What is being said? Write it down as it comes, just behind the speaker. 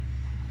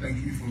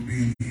Thank you for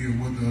being here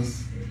with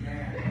us.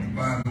 The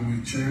Bible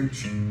Way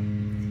Church,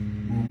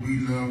 where we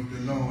love the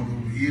Lord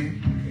over here.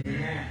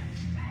 Amen.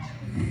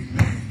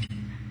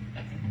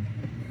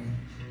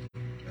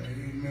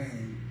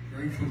 Amen.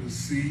 Grateful to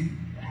see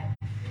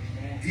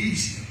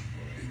Isha.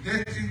 Is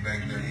that you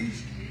back there,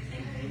 Isha?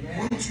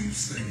 What you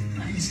say?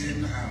 Isha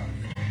in the house.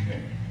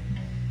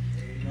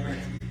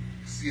 Grateful to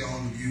see all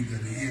of you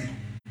that are here.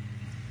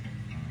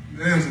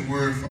 There's a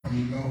word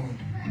from the Lord.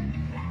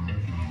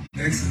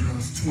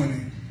 Exodus 23.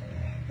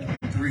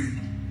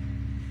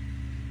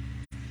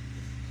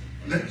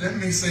 Let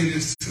me say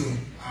this to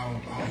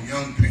our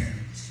young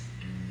parents.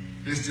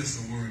 This is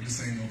just a word.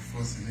 This ain't no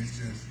fussing. It's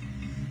just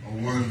a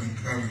word of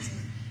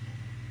encouragement.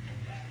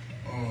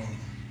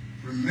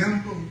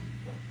 Remember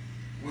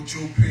what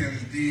your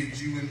parents did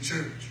you in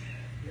church.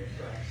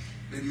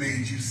 They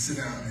made you sit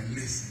down and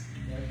listen.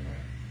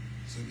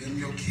 So them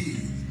your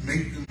kids,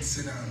 make them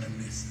sit down and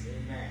listen.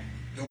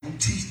 Don't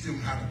teach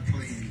them how to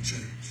play in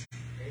church.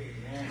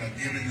 By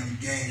giving them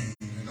games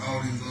and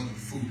all this other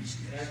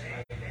foolishness.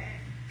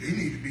 They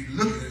need to be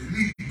looking, they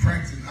need to be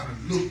practicing how to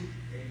look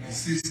and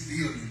sit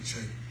still in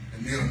church.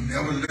 And they'll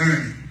never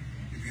learn it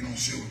if you don't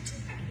show it to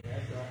them.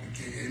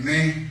 Okay,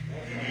 amen?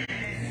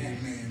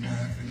 Amen.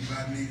 Now, if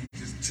anybody needs to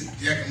just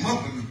jack them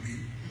up a little bit,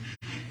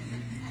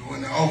 you go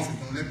in the office.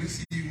 Don't let me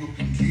see you with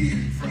the kid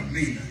in front of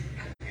me now.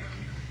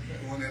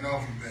 Go in that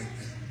office back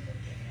there.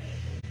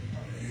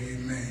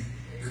 Amen.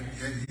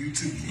 You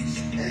too,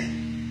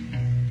 Keisha.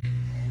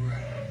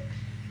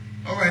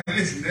 All right,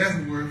 listen, there's a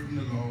word from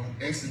the Lord.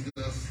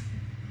 Exodus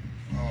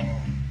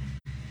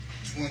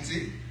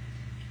 20.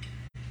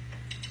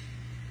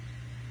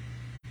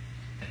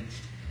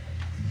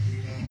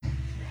 We're going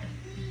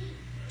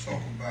to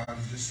talk about it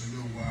just a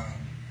little while.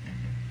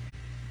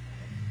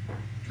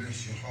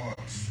 Bless your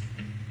hearts.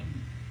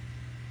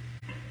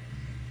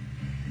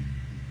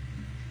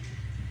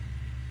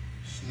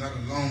 It's not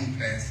a long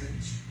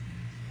passage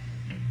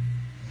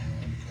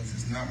because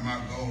it's not my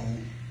goal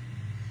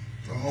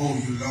to hold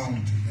you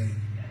long today.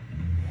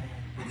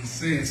 But it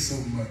says so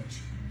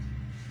much.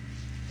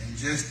 And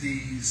just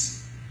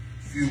these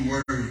few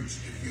words,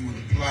 if you would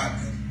apply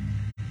them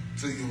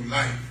to your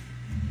life,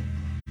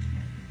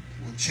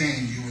 will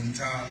change your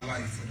entire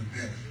life for the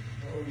better.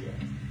 Oh, yeah.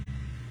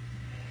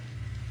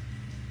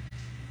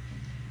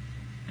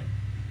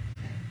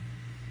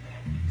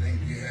 I think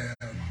we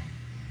have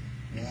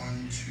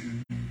 1,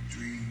 2,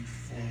 3,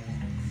 4,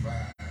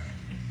 5,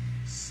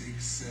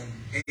 6, 7,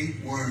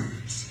 8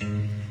 words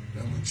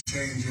that will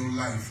change your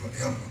life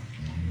forever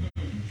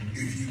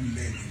if you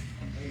let it.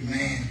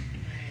 Amen.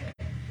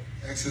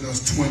 Exodus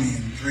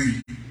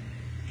 20:3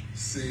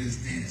 says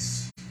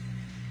this.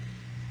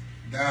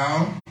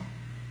 Thou,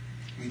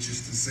 which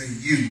is to say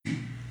you, the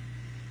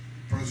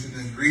person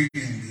that's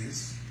reading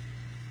this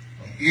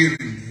or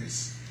hearing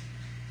this,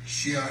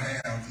 shall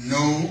have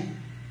no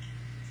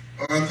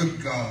other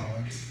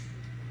gods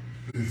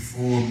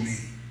before me.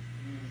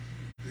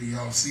 Do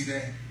y'all see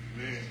that?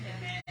 Amen.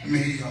 Let me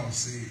hear y'all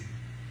say it.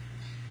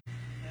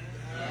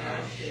 All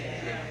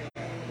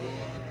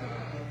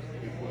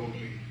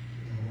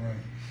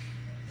right.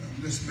 Now,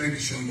 let's make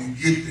sure you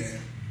get that.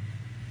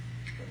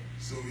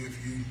 So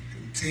if you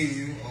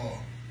continue or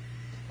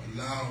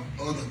allow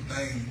other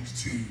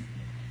things to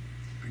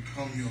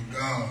become your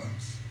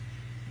gods,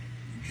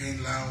 you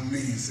can't lie on me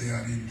and say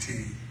I didn't tell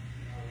you.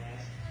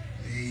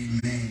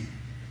 Amen.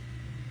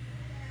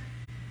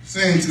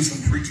 Saying to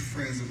some preacher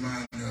friends of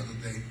mine the other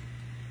day,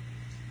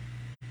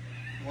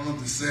 one of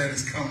the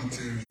saddest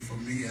commentaries for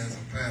me as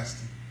a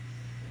pastor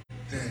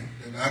that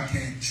I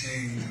can't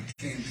change, I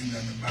can't do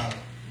nothing about it,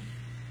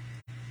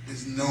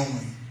 is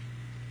knowing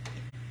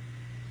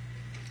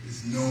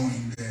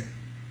that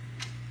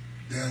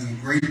there's a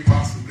great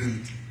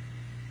possibility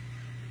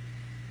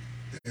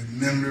that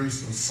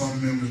members or some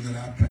members that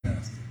I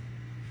pastor,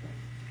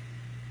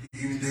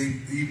 even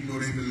though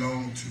they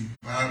belong to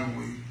Bible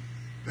Way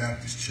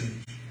Baptist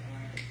Church,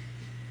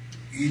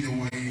 either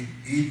way,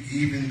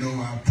 even though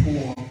I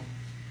pour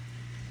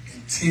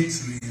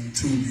intensely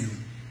into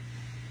them,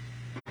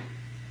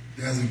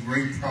 there's a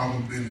great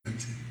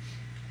probability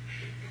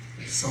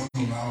that some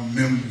of our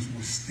members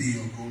will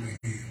still go to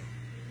hell,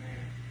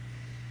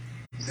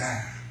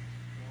 die,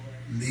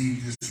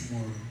 leave this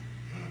world,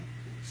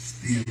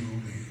 still go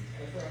to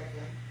hell.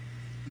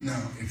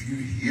 Now, if you're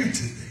here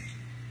today,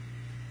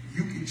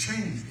 you can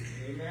change that.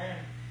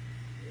 Amen.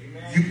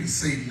 Amen. You can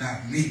say,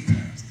 not me,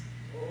 Pastor.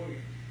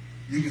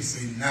 You can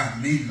say, not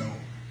me,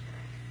 Lord.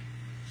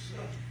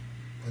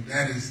 But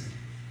that is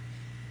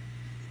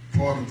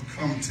part of the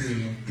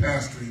commentary of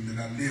pastoring that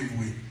I live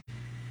with.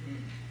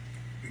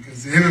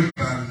 Because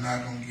everybody's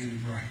not going to get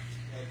it right.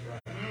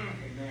 That's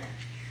right.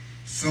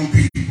 Some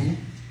people,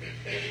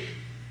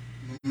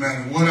 no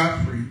matter what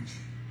I preach,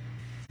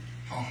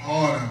 how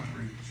hard I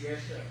preach, yes,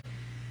 sir.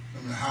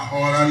 No matter how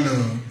hard I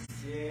love,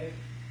 yes,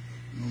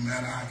 no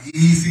matter how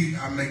easy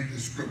I make the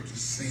scripture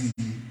seem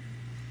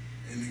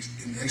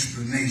in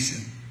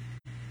explanation,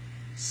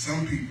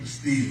 some people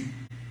still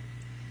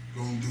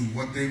going to do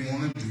what they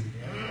want to do,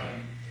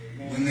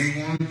 when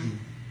they want to do,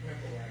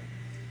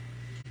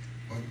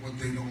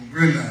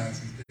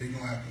 realize is they're going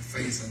to have to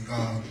face a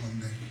God one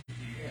day.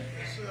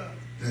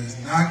 That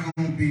is not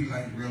going to be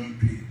like Reverend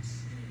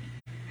Pierce.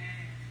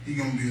 He's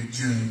going to be a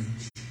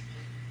judge.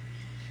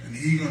 And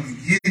he's going to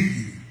give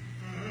you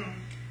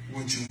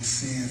what your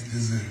sins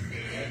deserve.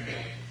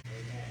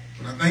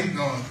 But I thank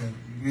God that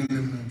we're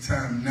living in a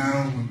time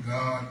now where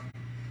God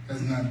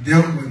has not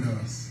dealt with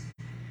us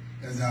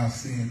as our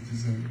sins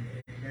deserve.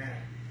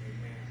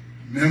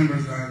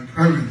 Members, I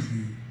encourage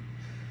you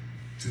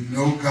to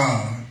know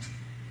God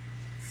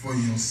for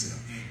yourself.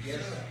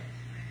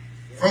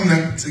 From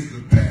that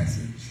particular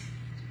passage,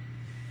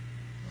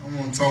 I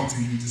want to talk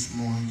to you this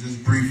morning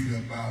just briefly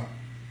about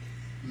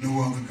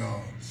no other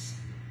gods.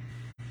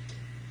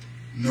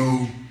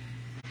 No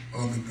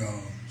other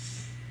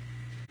gods.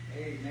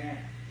 Amen.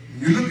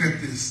 When you look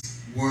at this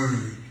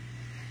word,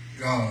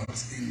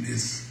 gods, in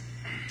this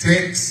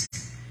text,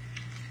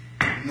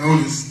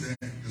 notice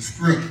that the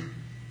script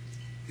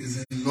is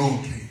in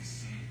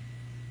lowercase,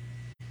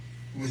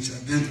 which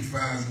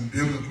identifies in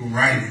biblical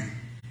writing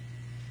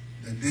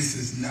that this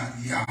is not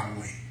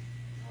Yahweh.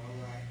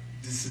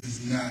 This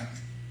is not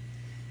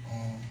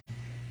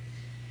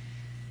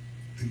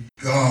the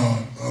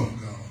God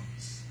of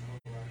gods.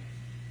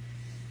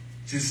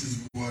 This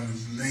is what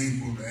is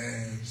labeled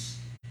as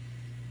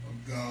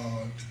a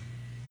God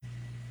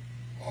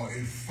or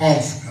a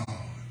false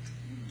God.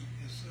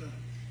 Yes, sir.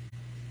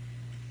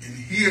 And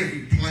here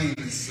he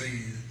plainly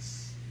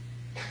says,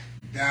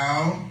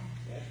 thou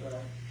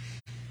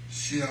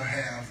shalt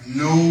have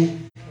no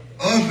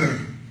other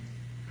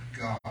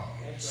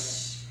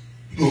gods,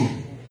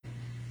 plural,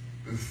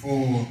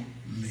 before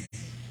me.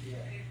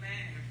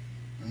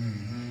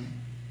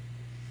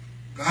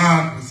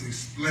 God was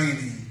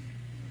explaining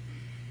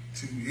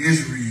to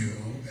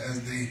Israel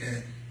as they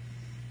had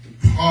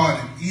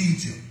departed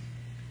Egypt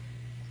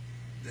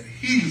that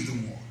he was the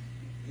one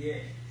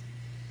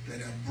that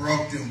had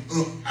brought them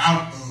up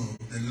out of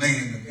the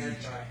land of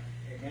Egypt.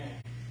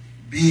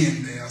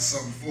 Being there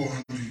some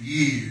 400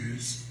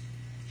 years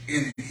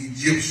in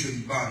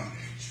Egyptian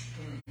bondage.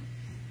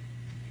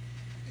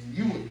 And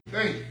you would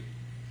think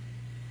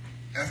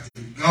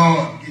after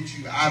God gets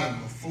you out of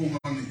a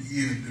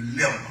 400-year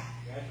dilemma,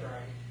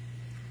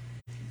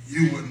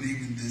 you wouldn't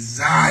even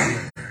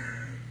desire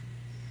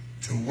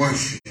to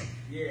worship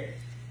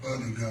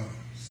other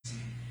gods.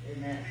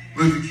 Amen.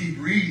 But if you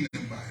keep reading the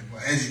Bible,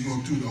 as you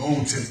go through the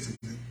Old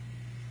Testament,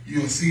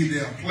 you'll see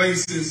there are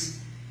places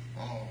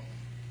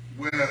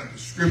where the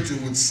scripture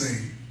would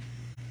say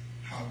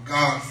how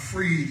God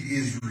freed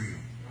Israel.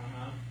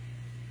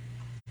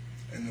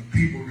 And the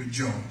people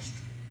rejoiced.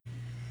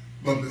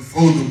 But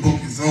before the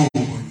book is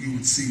over, you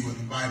would see what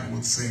the Bible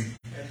would say.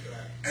 That's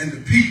right. And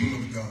the people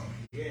of God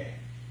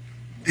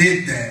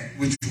did that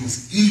which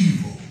was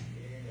evil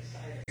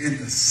in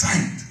the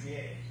sight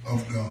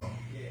of God.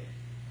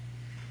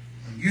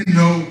 And you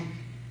know,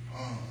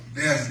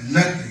 there's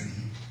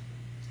nothing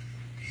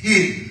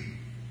hidden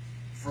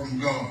from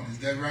God. Is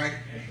that right?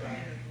 That's right.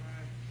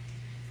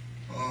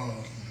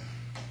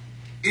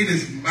 It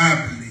is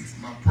my belief,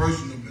 my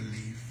personal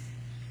belief,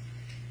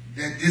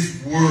 that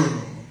this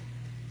world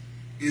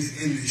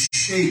is in the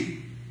shape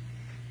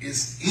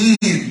it's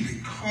in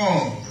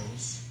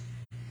because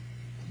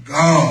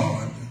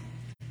God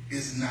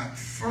is not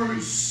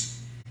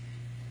first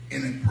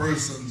in a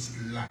person's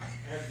life.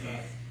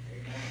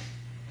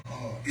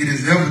 It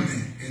is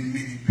evident in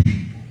many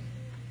people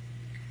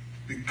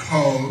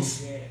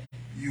because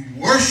you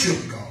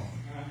worship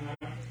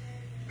God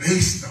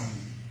based on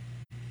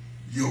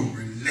your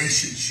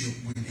relationship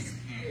with him.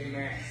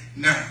 Amen.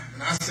 Now,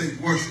 when I say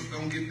worship,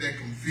 don't get that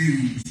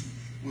confused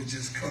with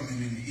just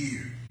coming in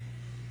here.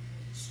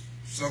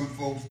 Some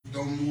folks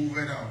don't move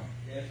at all.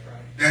 That's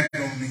right. That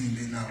don't mean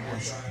they're not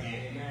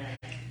worshiping. Right.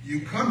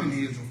 You coming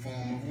here is a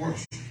form of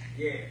worship.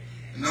 Yeah.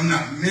 And I'm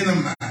not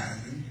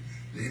minimizing,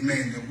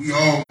 amen, that we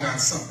all got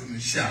something to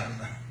shout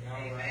about.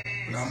 All right.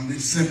 But I'm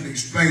just simply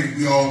explaining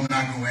we all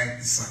not going to act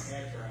the same.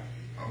 That's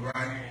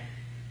right.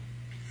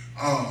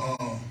 All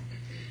right?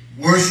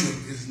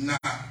 Worship is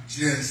not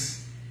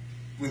just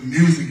when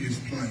music is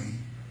playing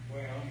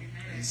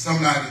and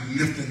somebody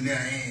lifting their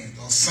hands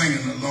or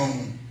singing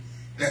along.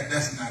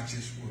 That's not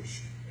just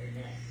worship.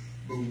 Amen.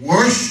 But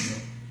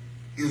worship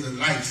is a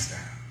lifestyle.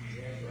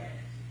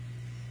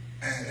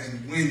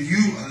 And when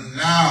you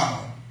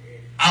allow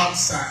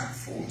outside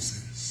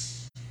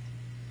forces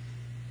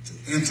to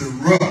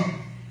interrupt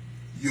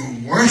your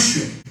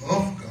worship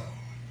of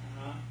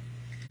God,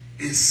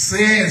 it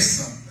says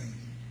something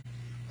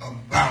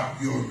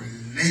about your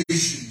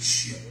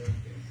relationship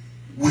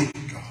with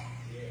God.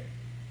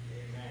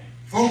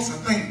 Folks, I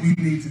think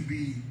we need to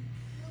be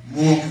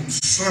more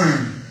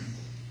concerned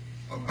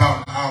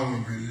about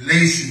our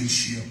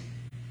relationship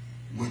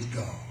with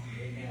God.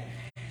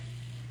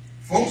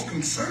 Folks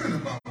concerned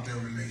about their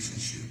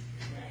relationship,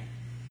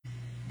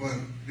 but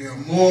they're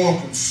more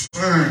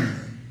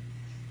concerned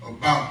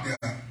about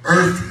their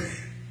earthly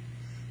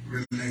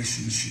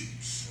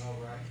relationships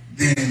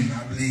than,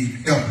 I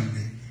believe,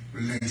 heavenly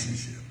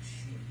relationships.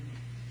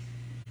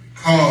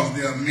 Because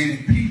there are many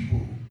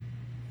people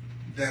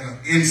that are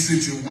in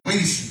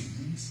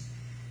situations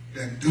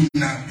that do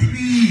not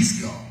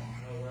please God.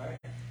 All right.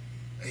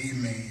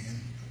 Amen.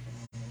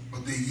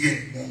 But they yet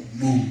won't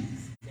move.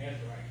 That's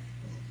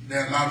right.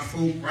 There are a lot of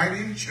folk right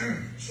in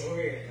church Go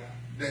ahead.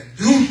 that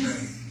do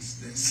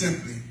things that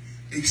simply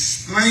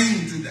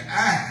explain to the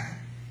eye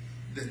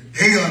that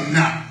they are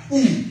not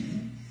who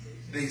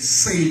they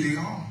say they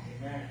are.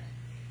 Amen.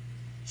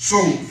 So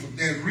for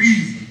that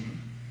reason,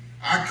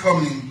 I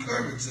come to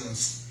encourage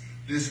us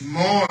this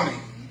morning,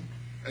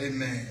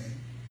 amen,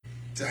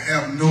 to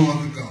have no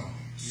other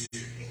gods.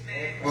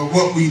 But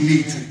what we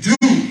need to do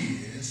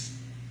is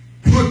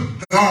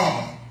put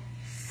God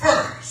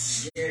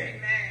first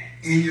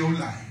in your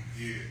life.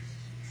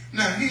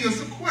 Now here's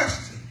a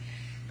question,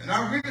 and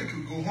I really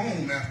could go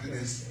home after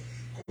this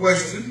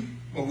question,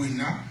 but we're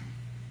not.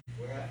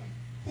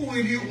 Who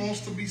in here wants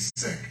to be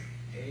second?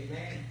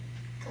 Amen.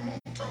 Come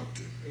on, talk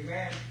to me.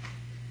 Amen.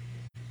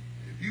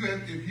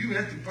 If you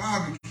at the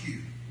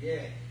barbecue,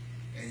 Yeah.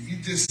 and you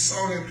just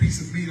saw that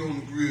piece of meat on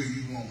the grill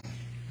you want,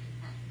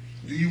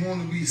 do you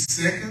want to be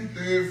second,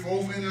 third,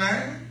 fourth in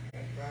line?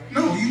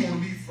 No, you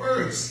want to be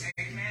first.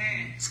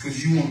 Amen. It's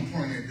because you want to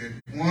point at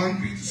that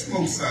one piece of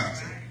smoke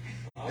sausage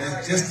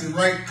that's just the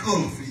right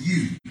color for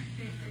you.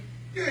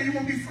 Yeah, you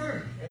want to be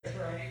first. That's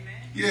right.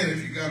 Yeah,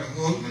 if you got a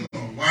husband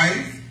or a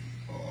wife,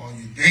 or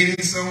you're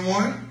dating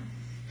someone,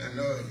 and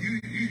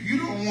you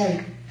don't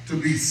want to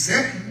be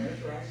second.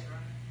 That's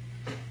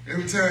right.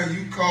 Every time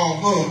you call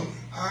her,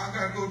 I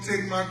gotta go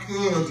take my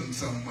cousin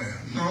somewhere.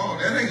 No,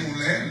 that ain't gonna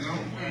last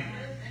long.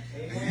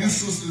 And you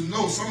sisters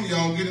know some of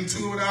y'all get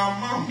into it with our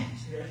mamas.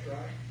 That's right.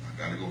 I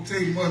gotta go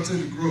take mother to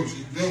the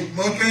grocery.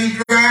 Mother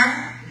can't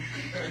drive.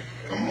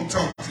 Come on,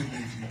 talk to me if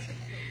you can.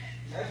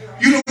 That's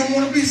right. You don't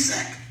want to be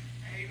second.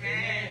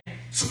 Amen.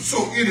 So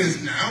it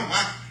is now.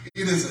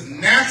 It is a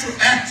natural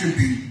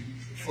attribute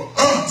for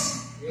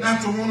us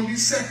not to want to be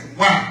second.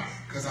 Why?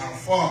 Because our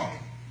Father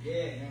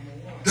Yeah,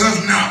 number one.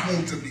 does not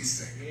want to be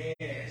second.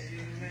 Yes.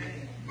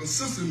 But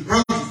sisters and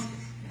brothers,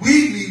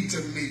 we need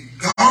to make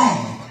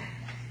God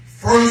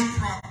first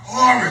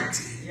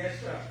priority Yes,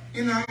 sir.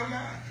 in our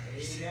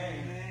lives.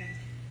 Amen.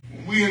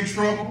 When we're in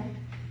trouble,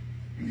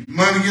 when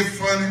money get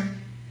funny,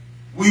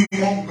 we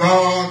want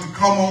God to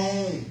come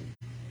on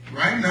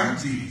right now,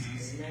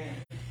 Jesus. Amen.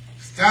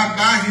 Stop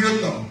by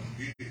here, Lord.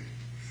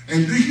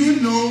 And do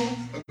you know,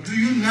 or do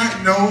you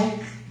not know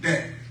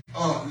that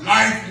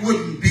life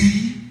wouldn't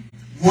be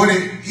what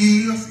it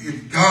is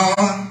if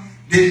God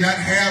did not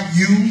have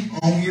you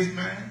on his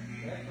mind?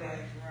 That's right.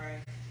 Right.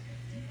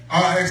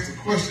 I asked a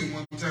question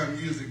one time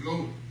years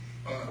ago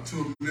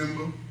to a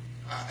member.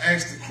 I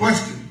asked the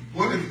question,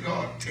 what if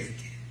God take it?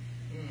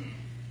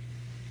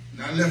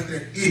 And I left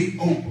that it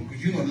open,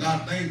 because you know a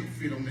lot of things will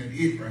fit on that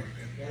it right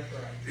there. That's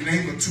right. It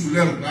ain't but 2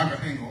 letters, but I can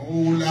hang a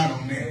whole lot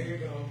on There that. you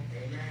go.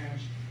 Amen.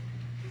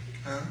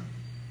 Huh?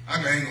 I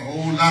can hang a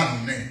whole lot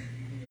on that.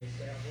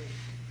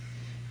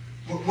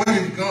 But what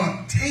if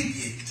God take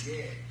it?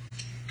 Yeah.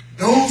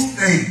 Those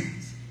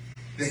things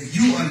that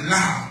you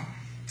allow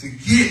to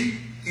get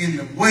in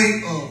the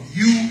way of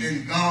you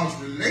and God's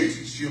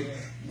relationship,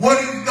 what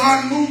if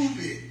God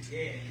moved it?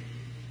 Yeah.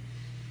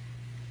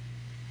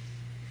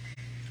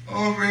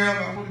 Oh, Rev,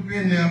 I would have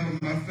been there,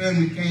 but my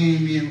family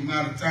came in from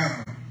out of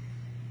town.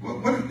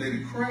 What if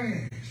they'd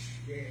crash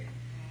Yeah.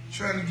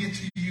 trying to get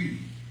to you?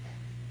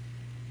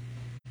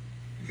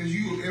 Because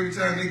you, every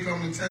time they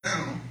come to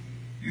town,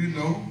 you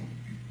know,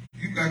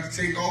 you got to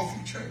take off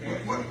from church.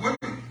 What?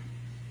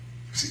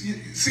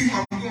 See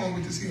where I'm going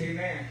with this here?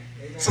 Amen.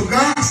 Amen. So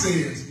God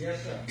says,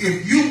 Yes, sir.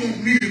 if you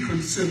want me to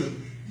consider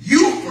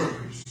you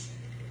first,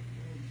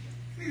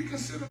 you need to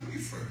consider me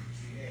first.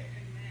 Yeah.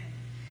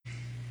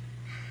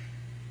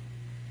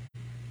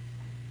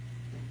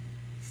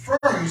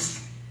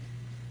 First,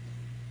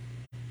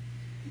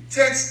 the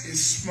text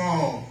is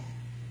small,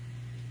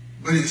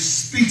 but it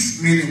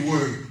speaks many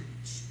words.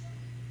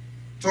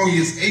 Told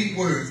you it's 8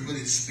 words, but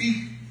it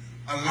speaks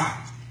a lot.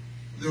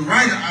 The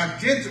writer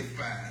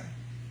identified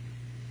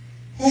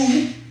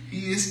who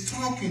he is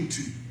talking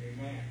to.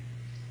 Amen.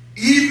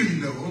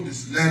 Even though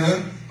this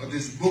letter or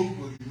this book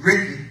was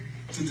written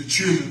to the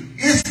children of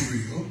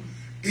Israel,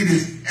 it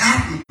is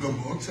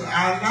applicable to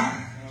our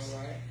lives. All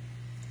right.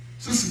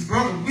 Sisters and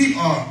brothers, we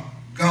are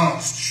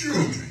God's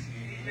children.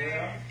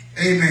 Yeah.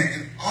 Amen.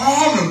 And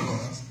all of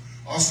us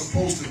are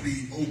supposed to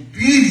be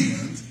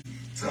obedient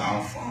to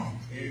our Father.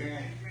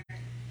 Amen.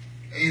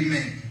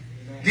 Amen.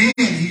 Then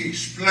he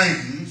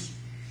explains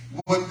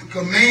what the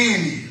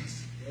command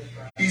is. That's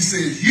right. He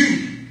says,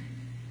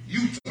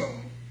 you told,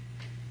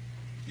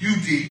 you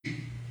did,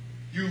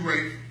 you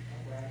raped,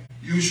 All right.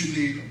 you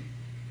Shanita,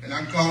 and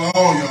I call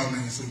all y'all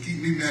names, so keep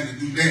me mad to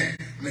do that,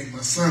 make my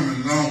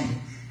sermon longer.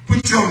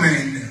 Put your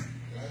name there.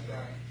 That's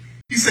right.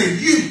 He said,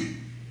 you.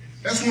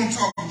 That's what I'm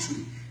talking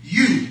to.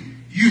 You.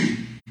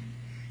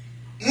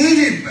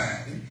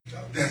 Anybody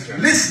that's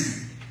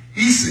listening,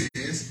 he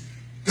says,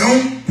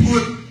 don't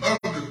put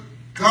other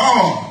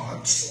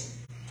gods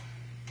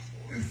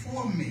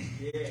before me.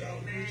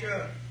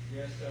 Yeah.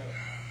 Yes, sir.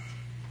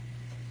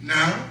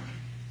 Now,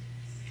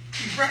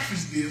 he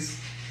referenced this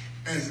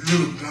as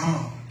little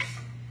gods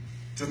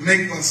to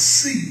make us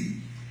see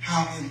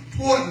how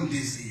important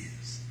this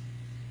is.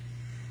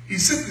 He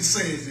simply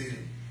says,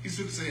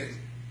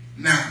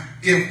 now,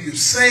 if you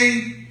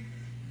say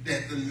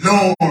that the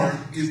Lord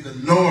is the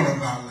Lord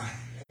of our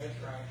life, That's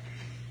right.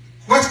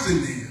 question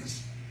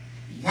is,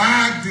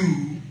 why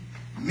do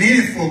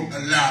many folk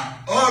allow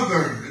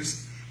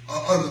others or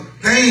other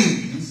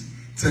things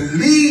to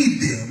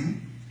lead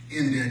them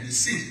in their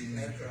decision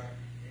making? That's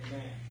right.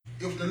 Amen.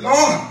 If the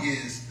Lord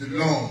is the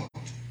Lord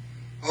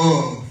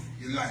of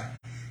your life,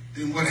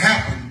 then what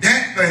happened?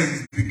 That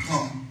thing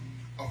become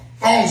a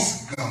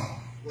false God.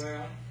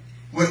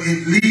 Well,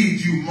 It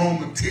leads you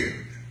momentarily.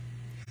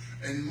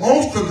 And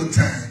most of the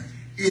time,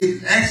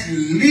 it actually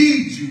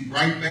leads you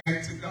right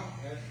back to God.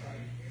 that's right.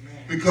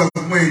 Amen. Because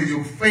when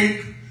your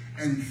fake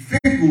and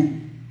fickle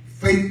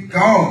fake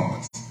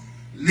gods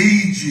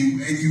lead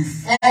you and you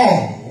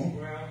fall,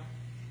 Well,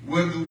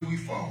 where do we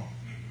fall?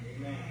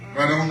 amen.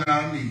 Right on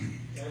our knees,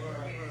 That's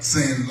right.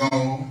 saying,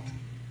 Lord,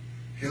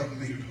 help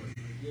me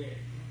please. Yeah.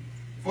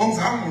 Folks,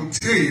 I want to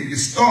tell you, if you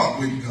start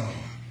with God,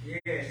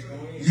 Yes. Go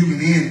in. you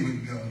can end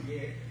with God.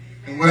 Yeah.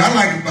 And what I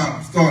like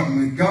about starting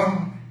with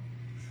God,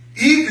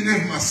 even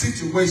if my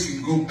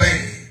situation go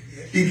bad,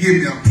 he give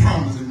me a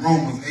promise in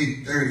Romans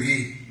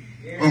 8:38.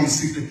 Yeah. Romans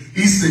 6,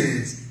 he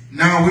says,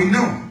 now we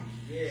know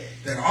Yeah.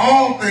 that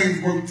all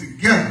things work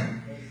together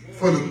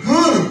for the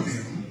good of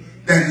them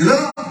that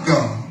love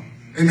God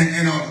and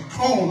are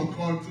called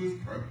according to his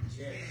purpose.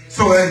 Yeah.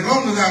 So as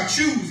long as I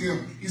choose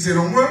him, he said,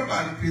 don't worry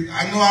about it.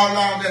 I know I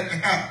allowed that to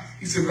happen.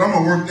 He said, but I'm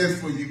going to work that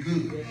for your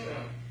good. Yes,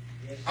 sir.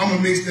 Yes, sir. I'm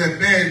going to mix that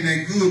bad and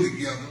that good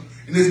together,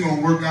 and it's going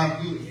to work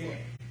out good. Yeah.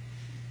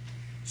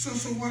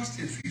 So watch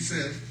this. He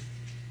says,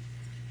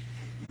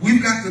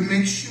 we've got to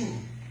make sure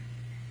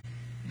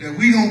that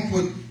we don't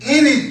put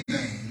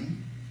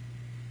anything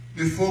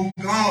before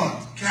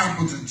God's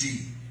capital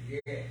G. Yeah.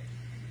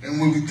 And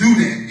when we do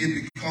that,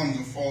 it becomes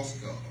a false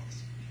god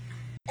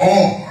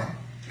or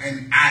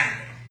an idol.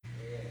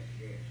 Yeah.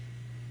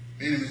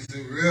 Yeah. Enemy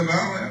say, well, but I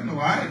don't have no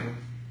idol.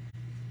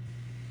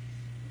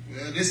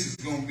 Well, this is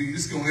going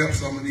to help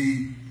some of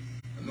these.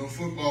 I know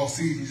football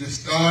season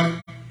just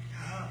started.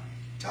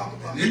 Talk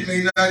about And it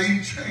may not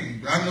even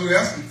change. But I know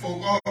there's some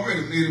folk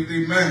already made up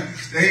their mind.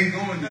 They ain't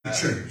going to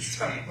church.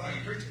 talk about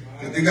preaching.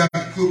 Because they got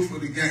to cook for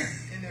the game.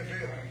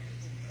 NFL.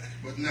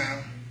 But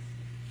now,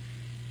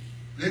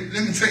 let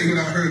me tell you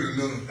what I heard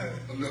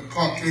a little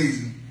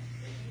Caucasian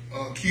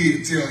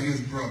kid tell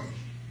his brother.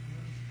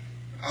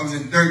 I was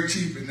in Dirt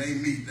Cheap and they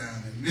meet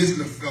down there. And this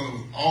little fella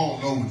was all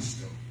over the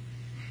store.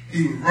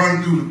 He would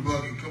run through the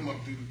buggy, come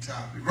up through the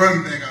top. He'd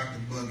run back out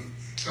the buggy.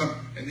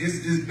 And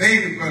his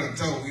baby brother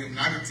told him, and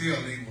I could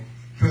tell they were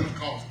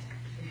Pentecostal.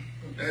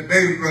 That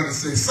baby brother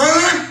said,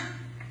 son,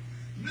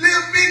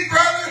 little big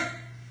brother,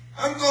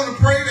 I'm going to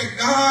pray that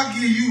God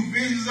give you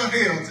visions of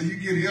hell till you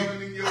get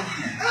heaven in your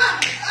feet.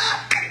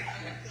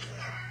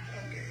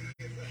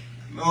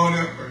 Lord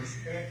have mercy.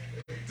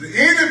 To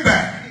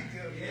anybody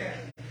Yeah.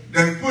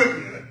 that put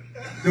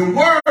the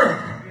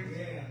word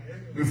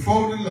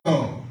before the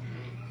Lord,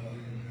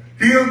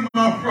 here's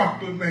my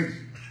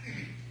proclamation.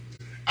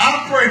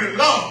 I pray the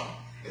Lord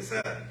Yes,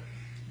 sir.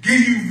 give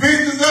you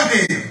visions of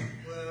hell.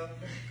 Well,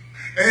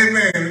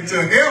 Amen.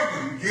 Until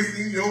heaven gets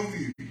in your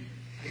view.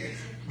 yes.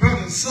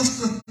 Brother and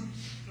sister,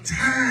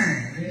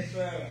 time Yes,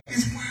 sir.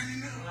 is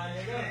winding up. Line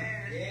it up.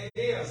 Yeah, it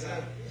is,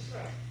 sir. Yes,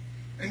 sir.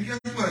 And guess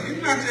what?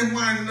 It's not just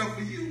winding up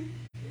for you.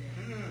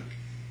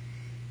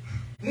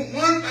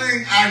 One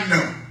thing I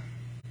know,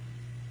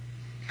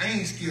 I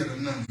ain't scared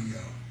of none of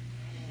y'all.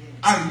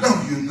 I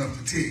love you enough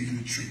to tell you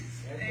the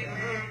truth. That's right.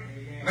 Amen.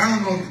 And I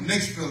don't know if the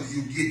next fella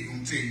you get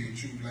gonna tell you the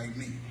truth like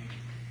me.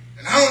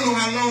 And I don't know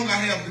how long I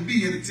have to be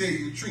here to tell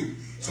you the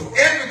truth. So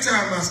every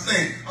time I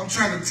stand, I'm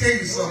trying to tell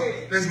you something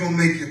that's gonna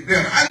make you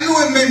better. I know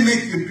it may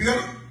make you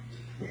better.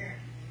 Yeah.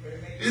 But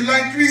it makes It's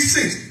like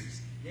 360s.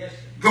 Yes, sir.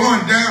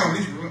 Going down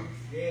is rough.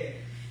 Yeah.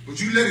 But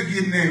you let it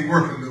get in there and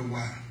work a little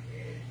while.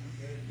 Yeah.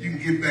 You can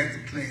get back to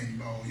playing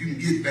ball. You can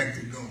get back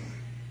to going.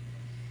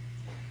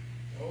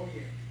 Oh,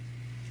 yeah.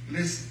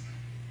 Listen.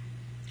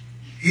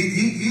 He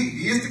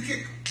is the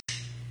kicker.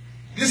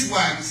 This is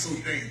why it's so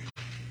dangerous.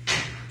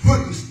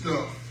 Putting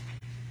stuff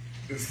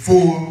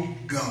before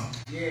God.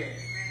 Yeah.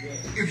 Yeah.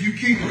 If you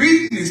keep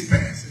reading this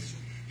passage,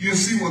 you'll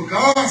see what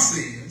God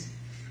says.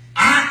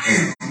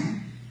 I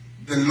am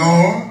the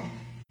Lord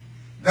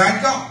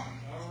thy God.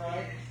 All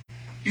right.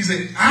 He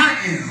said, I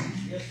am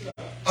Yes, sir.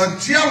 a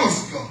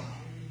jealous God.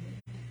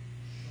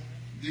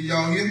 Did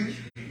y'all hear me?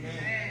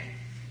 Amen.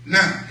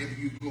 Now, if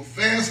you go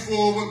fast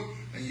forward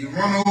and you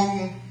run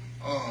over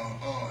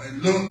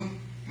and look,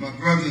 my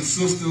brothers and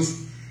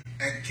sisters,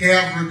 at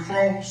Calvary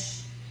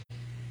Cross,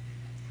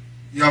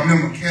 y'all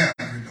remember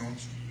Calvary, don't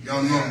you?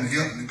 Y'all know I'm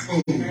helping to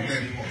close with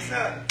that Yes, part.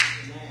 sir.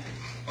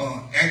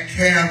 Amen. At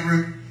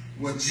Calvary,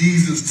 where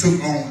Jesus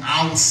took on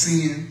our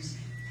sins,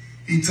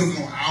 he took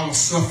on our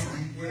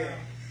suffering. Yeah.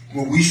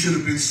 Where we should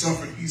have been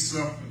suffering, he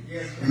suffered.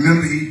 Yes, sir.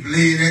 Remember, he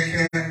bled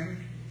at Calvary.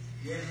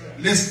 Yes, sir.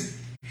 Listen,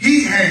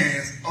 he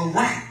has a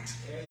right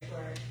That's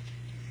right.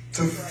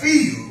 to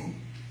feel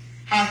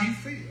how he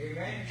feels.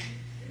 Amen.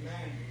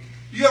 Amen.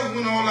 You ever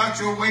went all out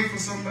your way for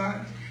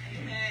somebody?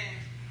 Amen.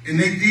 And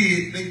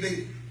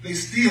they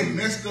still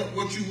messed up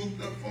what you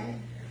hooked up for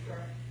them? That's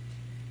right.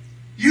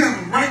 You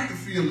have a right to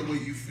feel the way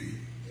you feel.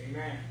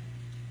 Amen.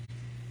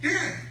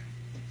 Yeah.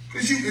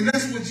 And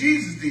that's what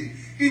Jesus did.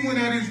 He went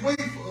out his way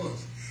for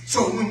us.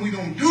 So when we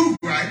don't do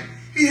right,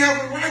 he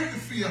have a right to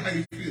feel how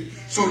he feels.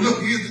 So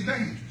look, here's the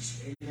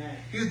dangers. Amen.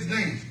 Here's the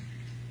danger.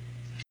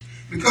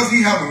 Because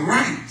he have a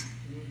right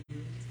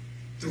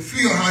to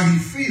feel how he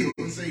feels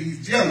and say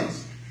he's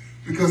jealous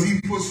because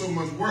he put so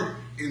much work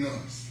in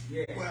us.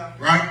 Yeah. Well,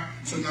 Right?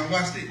 So now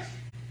watch this.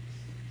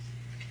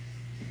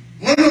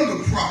 One of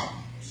the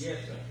problems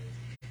Yes, sir.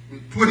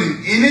 with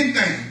putting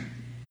anything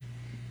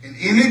and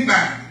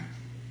anybody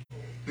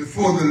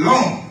before the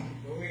Lord,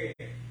 Go ahead.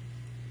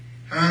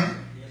 huh?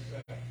 Yes,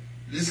 sir.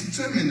 Listen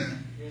to me now.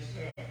 Yes,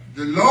 sir.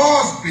 The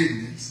Lord's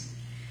business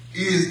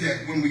is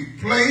that when we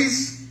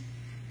place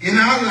in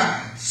our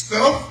lives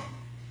stuff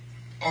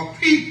or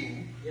people,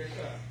 Yes,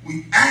 sir.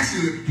 we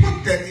actually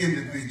put that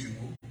individual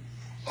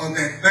or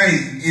that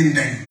thing in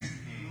danger.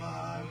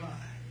 my.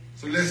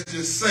 So let's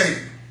just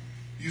say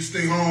you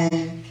stay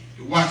home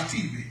to watch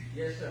TV.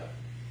 Yes, sir.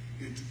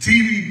 If the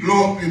TV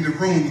blow up in the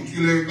room and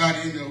kill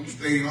everybody in there who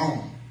stayed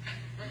home,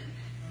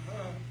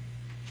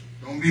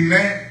 don't be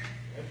mad.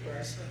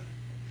 That's right.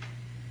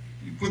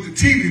 You put the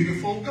TV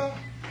before God.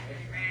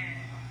 Amen.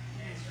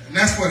 And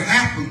that's what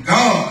happened.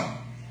 God,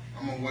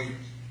 I'm going to wait.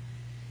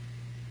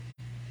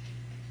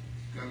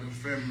 Got a little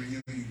family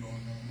reunion going on.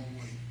 I'm going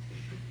to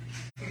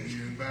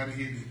wait. Everybody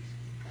hear this.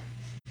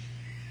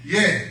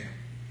 Yeah.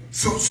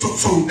 So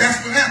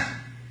that's what happened.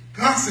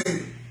 God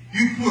said,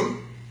 you put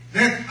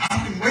that,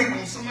 I've been waiting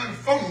on somebody's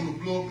phone to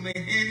blow up in their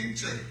head in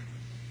church.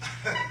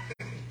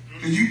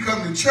 Because you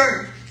come to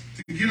church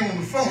to get on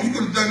the phone. You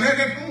could have done that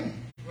at home.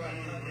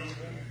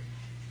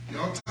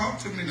 Y'all talk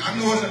to me. I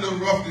know it's a little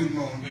rough this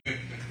morning.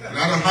 But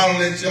I done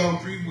hollered at y'all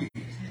 3 weeks.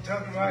 You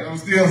talking right? Y'all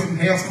still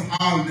have some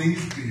hollering in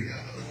your spirit.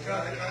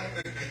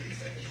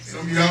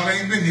 Some of y'all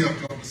ain't been here a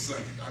couple of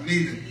Sundays. I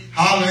need to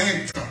holler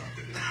and talk.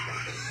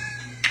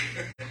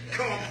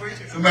 Come on,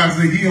 preacher. Somebody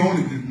say he on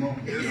it this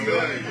morning.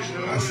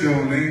 I sure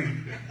am.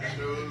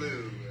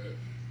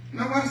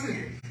 Now watch this.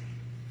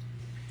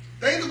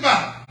 Think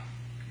about it.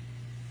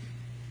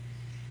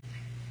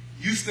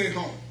 You stay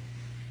home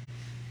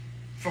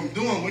from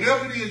doing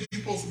whatever it is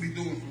you're supposed to be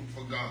doing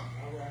for God.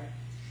 All right.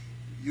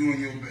 You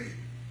and your baby.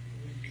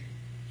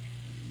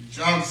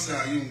 Y'all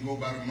decide you can go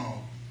by the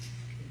mall.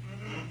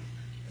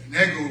 And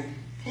they go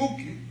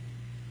Pookie,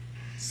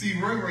 see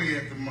Ray Ray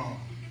at the mall.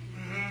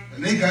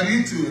 And they got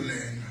into it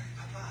last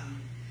night.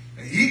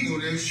 And he go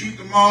there and shoot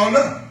them all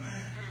up.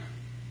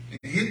 And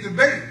hit the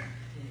baby.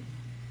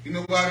 You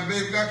know why the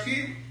baby got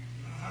killed?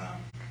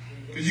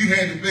 Because you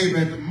had the baby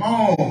at the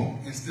mall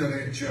instead of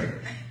at church.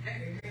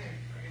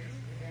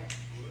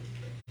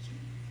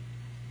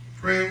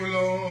 Pray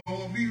will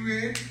all be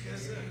ready.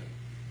 Yes, sir.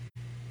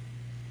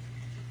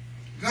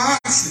 God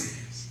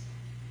says,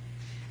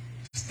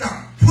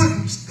 stop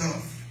putting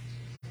stuff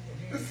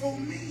before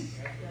me.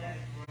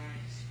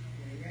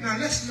 Now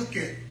let's look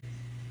at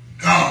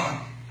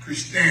God,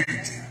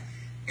 Christianity,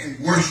 and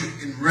worship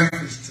in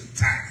reference to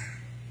time.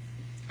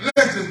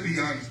 Let's just be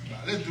honest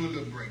about it. Let's do a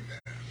little breakdown.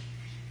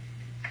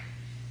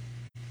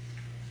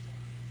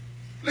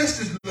 Let's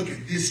just look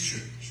at this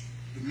church,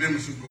 the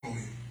members who go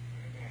in.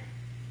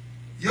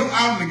 Your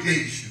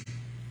obligation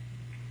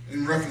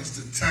in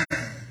reference to time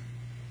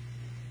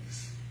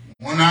is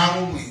 1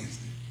 hour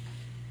Wednesday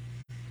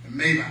and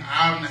maybe an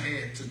hour and a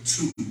half to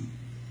 2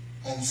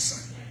 on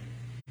Sunday.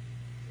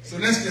 So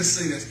let's just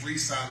say that's 3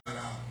 solid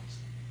hours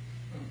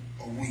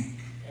a week.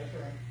 That's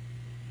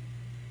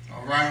right.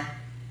 All right?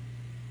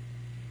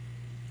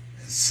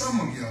 And some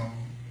of y'all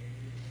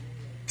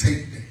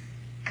take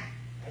that.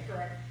 That's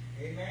right.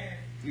 Amen.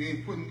 You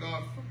ain't putting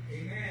God first.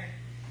 Amen.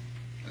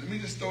 Let me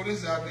just throw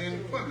this out there in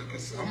the public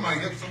because I might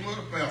help some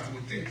other pastor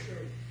with this.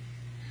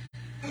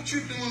 What you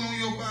doing on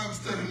your Bible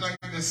study like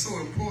that's so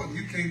important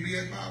you can't be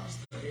at Bible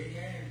study?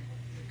 Amen.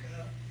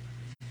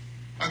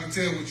 I can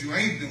tell what you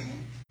ain't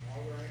doing.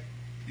 All right.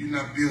 You're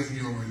not building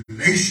your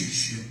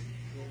relationship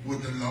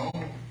with the Lord.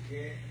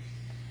 Yeah.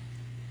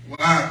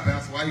 Why,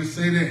 Pastor? Why you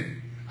say that?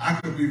 I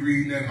could be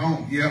reading at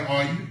home. Yeah,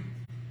 are you? All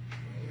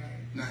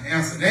right. Now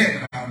answer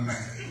that out loud.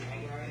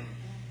 All right.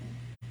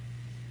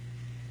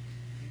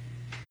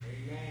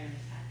 Amen.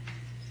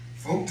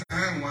 Folk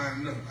time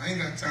winding up. I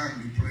ain't got time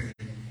to be playing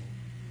no more.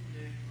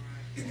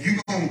 If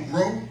you're going to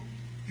grow,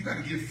 you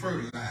got to get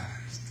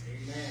fertilized.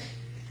 Amen.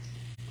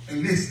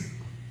 And listen,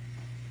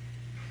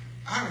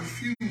 I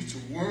refuse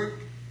to work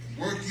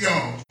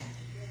y'all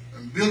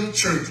and build a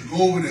church and go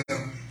over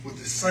there with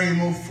the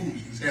same old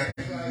foolishness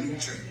happening in the new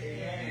church.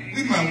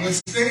 We might as well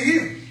stay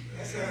here.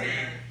 Yes, sir.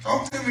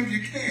 Talk to him if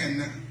you can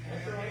now.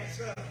 That's right. Yes,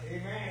 sir.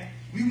 Amen.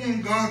 We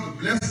want God to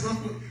bless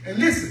us with, and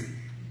listen,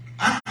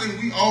 I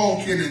think we all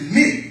can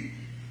admit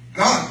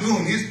God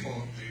doing his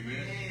part.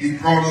 Amen. He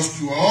brought us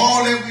through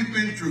all that we've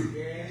been through.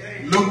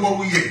 Yeah. Look what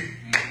we at.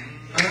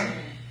 Huh?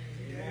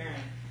 Amen.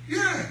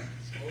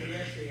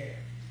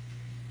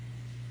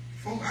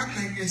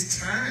 it's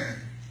time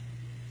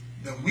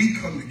that we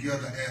come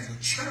together as a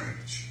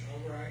church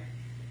All right.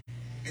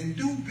 and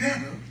do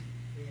better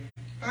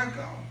by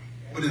God.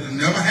 But it'll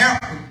never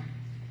happen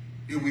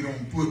if we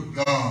don't put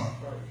God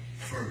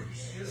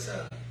first. Yes,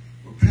 sir.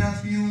 But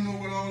Pastor, you don't know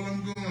what all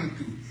I'm going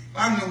through.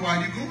 I know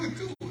why you're going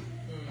through it.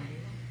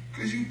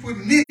 Because you put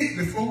it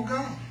before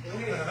God.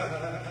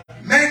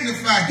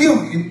 Magnify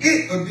him in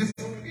it or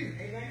disappear.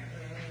 Amen.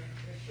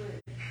 That's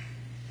true.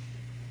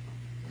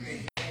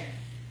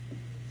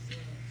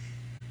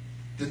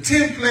 The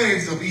 10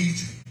 plagues of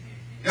Egypt.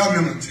 Y'all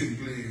remember the 10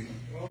 plagues?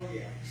 Oh,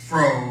 yeah.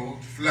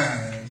 Frogs,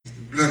 flies, the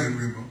bloody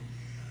river,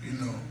 you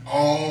know,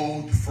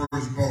 all the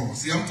firstborn.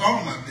 See, I'm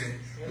talking about that.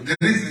 But that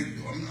isn't,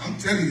 I'm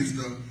telling you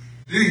stuff.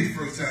 This ain't the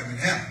first time it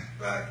happened.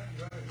 Right.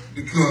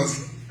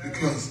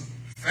 Because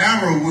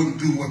Pharaoh wouldn't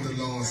do what the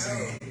Lord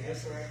said.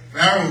 That's right.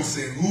 Pharaoh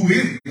said, who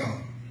is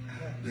God?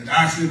 That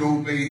I should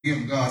obey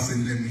him. God said,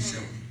 let me show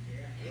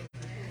you.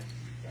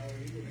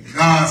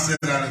 God set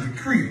out a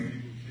decree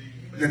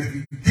that if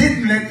he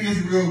didn't let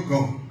Israel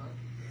go,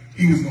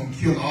 he was going to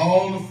kill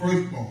all the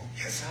firstborn.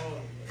 Yes, sir.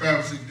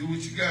 Pharaoh said, do what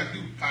you got to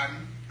do, partner.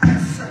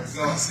 Yes,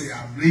 sir. God said,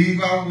 I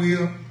believe I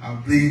will. I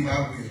believe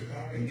I will.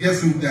 And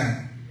guess who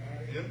died?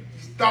 Yep.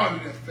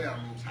 Started at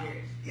Pharaoh's house.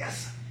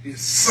 Yes, sir.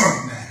 His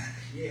son died.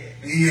 Yeah.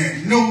 And he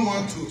had no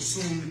one to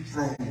assume the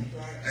throne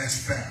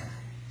as Pharaoh.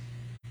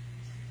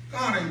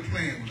 God ain't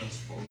playing with us,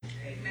 folks.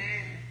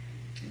 Amen.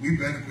 We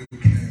better quit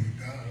playing with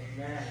God.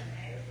 Amen.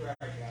 That's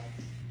right, God.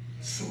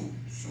 So.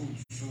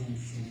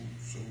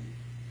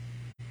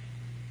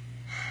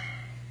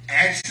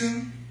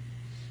 Action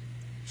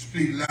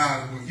speak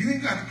louder. You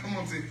ain't got to come up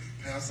and say,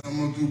 Pastor, I'm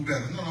going to do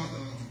better. No.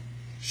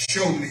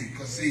 Show me.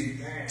 Because see,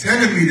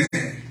 telling me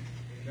that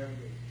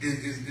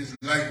is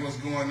like what's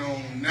going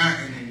on now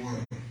in the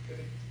world.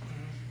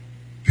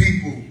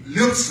 People,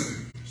 lip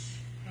service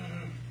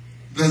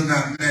does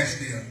not match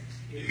their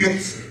hip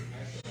service.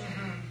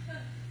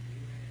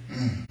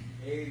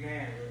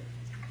 Amen.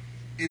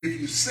 If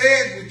you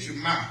said with your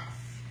mouth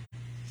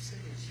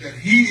that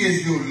he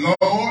is your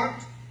Lord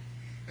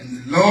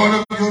and the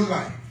Lord of your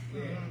life,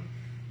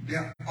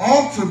 there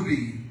ought to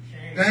be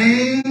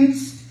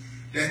things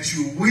that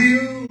you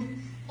will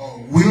or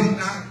will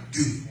not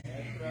do.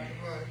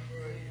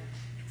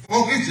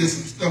 Folks, it's just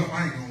some stuff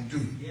I ain't going to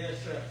do. Yes,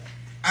 sir.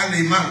 I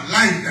lay my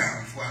life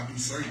down before I do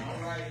certain All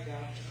things. right, God.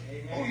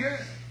 Amen. Oh,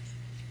 yeah.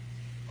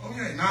 Oh,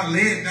 yeah. And I lay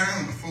it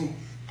down before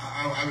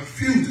I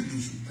refuse to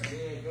do some things.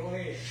 Yeah, go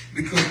ahead.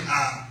 Because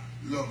I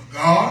love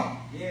God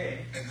Yeah.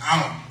 and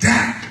I'll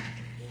die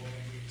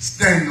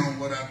standing on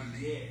what I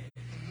believe.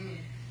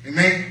 Yeah.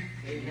 Amen?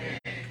 Amen.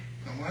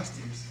 Now watch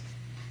this.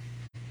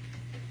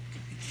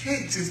 You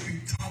can't just be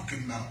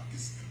talking about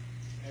this stuff.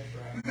 That's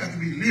right. We got to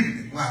be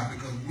living it. Why?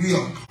 Because we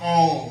are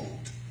called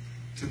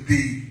to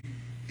be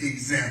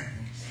examples.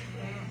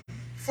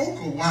 Folk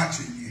are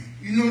watching you.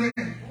 You know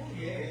that? Oh,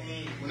 yeah.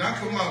 When I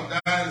come out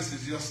of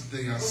dialysis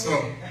yesterday, I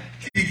saw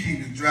Kiki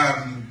was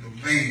driving the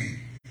van.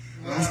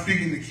 And I'm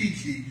speaking to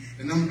Kiki,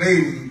 and them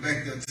babies was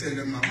back there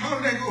telling my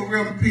mom, they go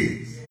around the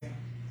pigs.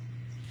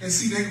 And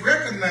see, they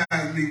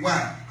recognize me.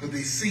 Why? Because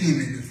they seen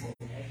me before.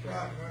 That's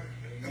right.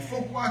 And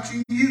folk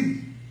watching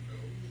you.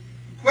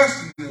 The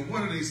question is,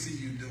 what do they see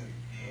you doing?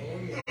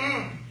 Oh,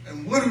 yeah.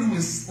 And what do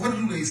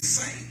they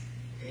say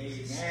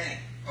Amen.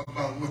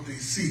 about what they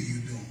see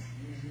you doing?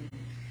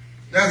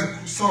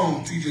 That's a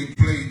song TJ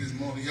played this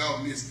morning. Y'all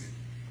missed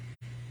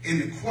it. In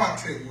the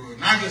quartet world.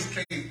 And I just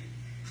can't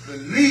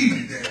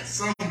believe that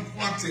some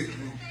quartet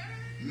group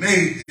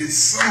made this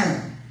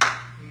song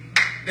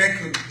that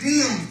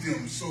condemns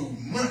them so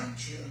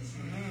much.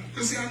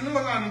 Because see, I know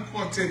a lot of them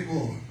quartet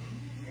boys.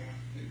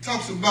 It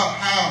talks about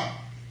how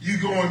you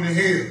going to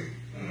hell.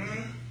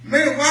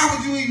 Man, why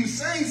would you even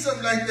sing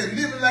something like that,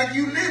 living like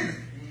you living?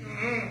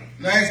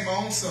 Now I ask my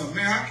own son,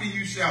 man, how can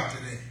you shout to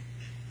that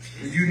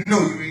when you know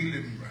you ain't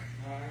living right?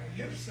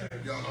 Yes, sir.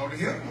 Y'all ought to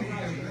help me.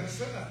 Yes,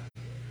 sir.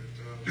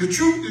 The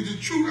truth is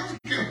the truth. I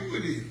don't care who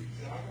it is.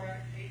 All right.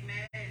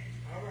 Amen.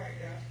 All right,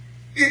 God.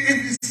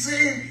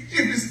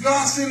 If it's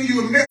God sending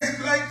you a message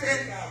like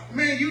that,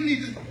 man, you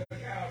need to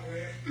Look out,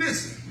 man.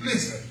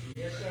 listen.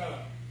 Yes, sir.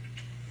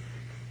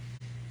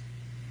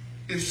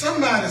 If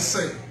somebody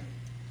say,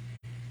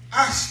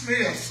 I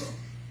smell something,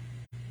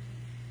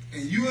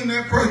 and you and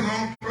that person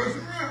on the person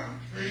around,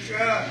 Praise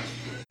God.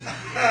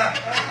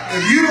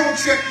 if you don't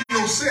check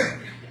yourself,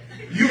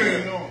 you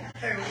ain't normal.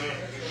 Hey,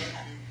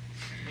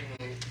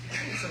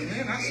 So,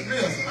 man, I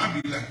smell something.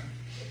 I be like,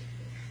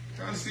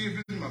 trying to see if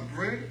it's my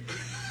bread.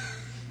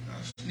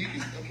 I sneak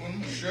it up on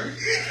my shirt.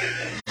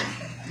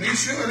 Make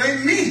sure it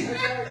ain't me.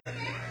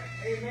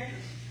 Amen.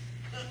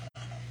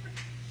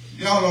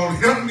 Y'all ought to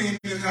help me in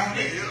this house.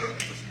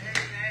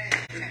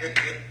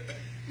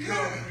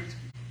 Yeah.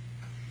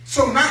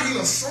 So now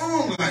hear a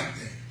song like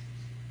that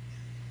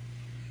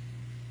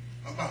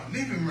about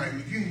living right.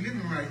 If you ain't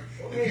living right,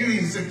 if you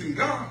ain't accepting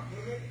God,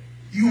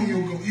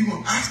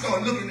 I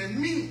start looking at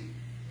me.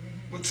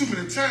 But too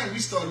many times we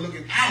start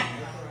looking out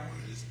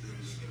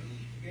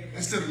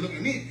instead of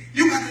looking in.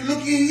 You got to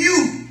look in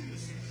you.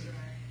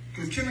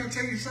 Because can I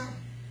tell you something?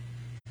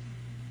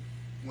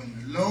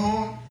 when the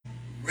Lord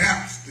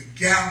wraps the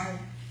gavel,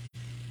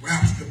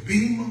 wraps the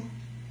beamer,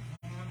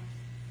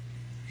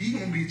 He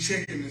gonna be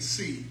checking to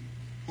see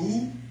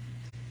who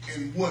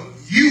and what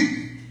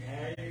you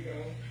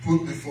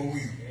put before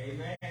Him.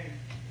 Amen.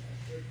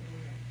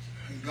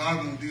 And God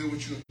gonna deal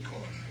with you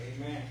accordingly.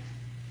 Amen.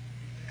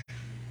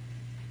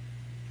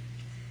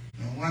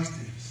 Now watch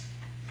this.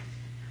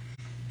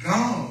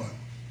 God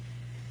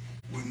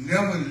will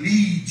never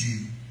lead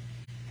you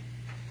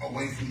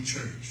away from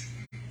church.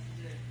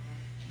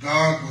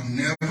 God will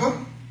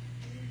never,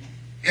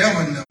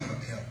 ever.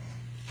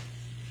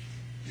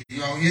 Did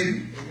y'all hear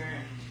me?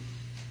 Amen.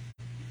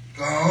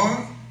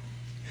 God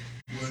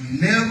will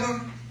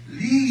never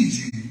lead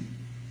you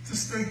to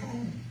stay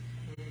home.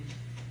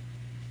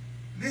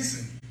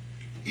 Listen,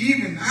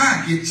 even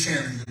I get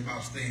challenged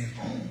about staying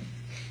home.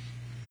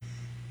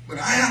 But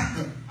I have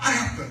to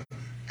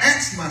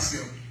ask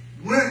myself,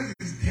 where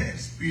is that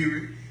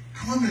spirit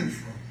coming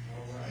from?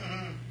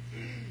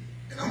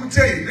 And I'm going to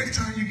tell you, next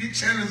time you get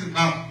challenged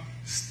about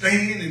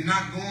staying and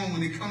not going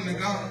when it comes to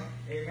God,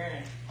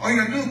 Amen. all you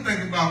got to do is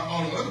think about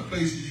all the other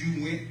places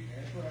you went.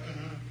 That's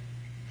right.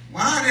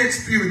 Why that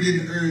spirit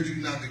didn't urge you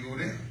not to go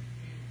there?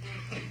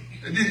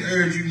 It didn't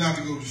urge you not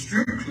to go to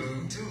strip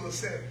club.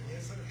 207.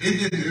 Yes, sir.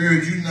 It didn't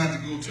urge you not to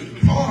go to the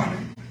party.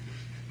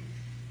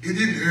 It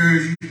didn't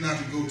urge you not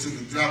to go to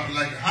the drop it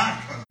like a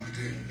hot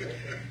contest.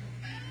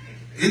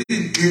 It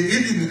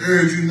didn't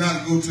urge you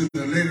not to go to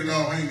the let it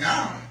all hang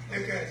out.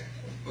 Okay.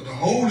 Or the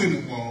hole in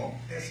the wall.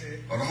 That's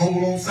it. Or the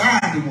hole on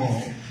side the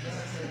wall.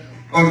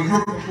 Or the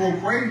group of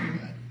proclaiming.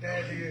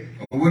 That is.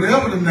 Or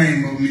whatever the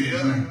name of it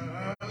is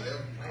now.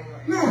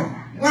 No.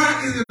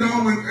 Why is it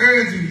always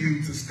urging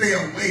you to stay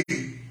away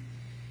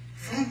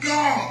from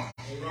God?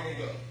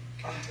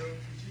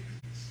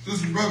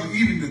 Sister and brother,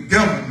 even the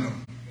devil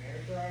knows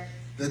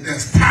that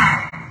there's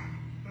power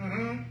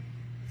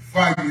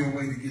fighting your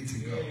way to get to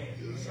God.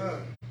 Yes,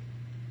 sir.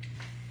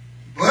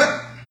 But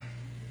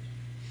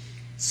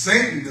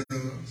Satan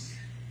does.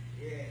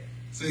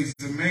 Says,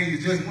 man, you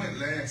just went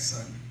last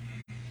Sunday.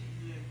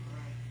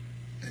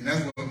 And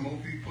that's what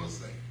most people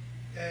say.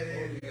 That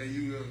is. Yeah,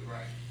 you was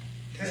right.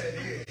 That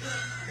is.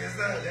 Yes,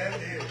 sir. That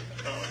is.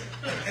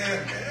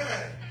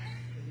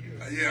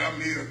 Yeah,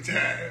 I'm here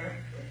tired.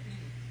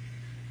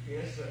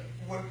 Yes, sir.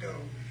 What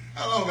though?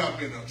 How long I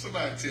been up?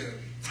 Somebody tell me.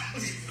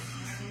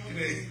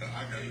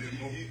 I got a little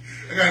more.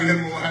 I got a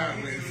little more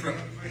highway in front.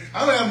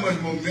 I don't have much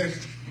more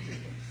message.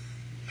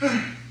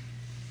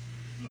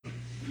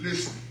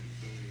 Listen.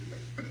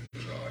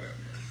 Lord have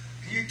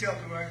mercy. You tell me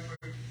right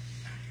quick.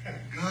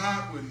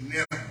 God will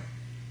never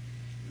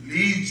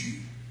lead you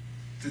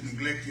to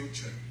neglect your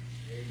church.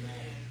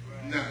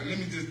 Amen. Now, let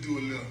me just do a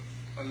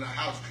little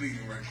house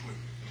cleaning right quick.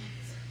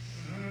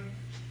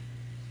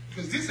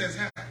 Because this has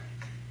happened.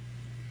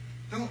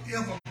 Don't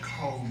ever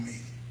call me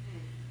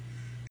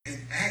and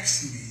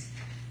ask me,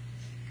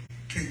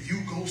 can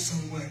you go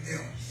somewhere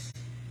else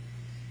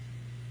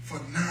for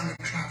 9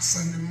 o'clock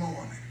Sunday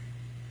morning?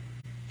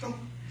 Don't,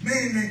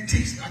 man, that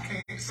ticks me. I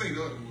can't say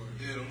the other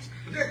word,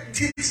 but that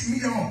ticks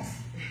me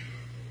off.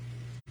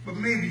 But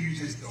maybe you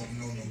just don't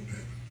know no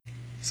better.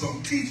 So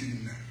I'm teaching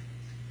you now.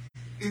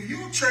 If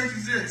your church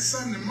is there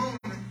Sunday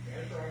morning,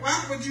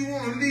 why would you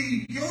want to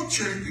leave your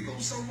church to go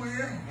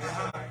somewhere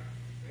else?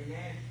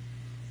 Amen.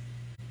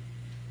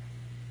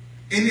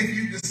 And if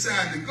you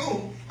decide to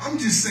go, I'm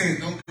just saying,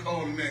 don't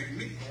call and ask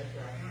me.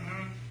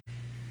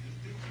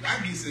 I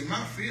get in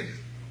my feelings.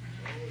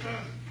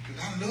 Because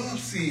I love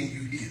seeing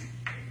you here.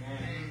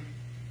 Amen.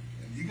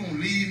 And you going to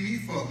leave me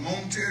for a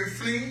momentary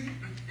fling?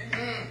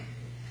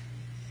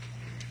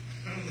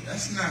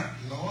 That's not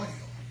loyal.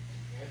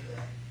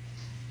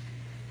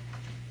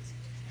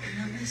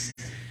 Now listen.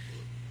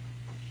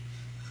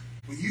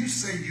 When you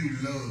say you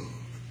love,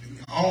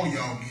 and all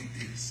y'all get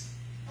this,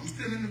 I'm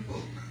still in the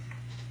book now.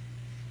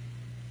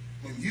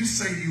 When you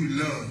say you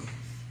love,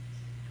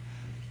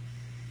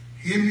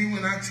 hear me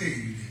when I tell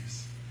you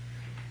this.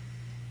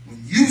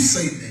 When you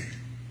say that,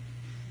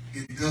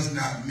 it does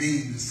not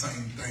mean the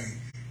same thing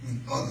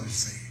when others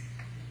say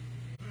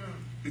it.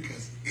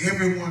 Because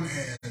everyone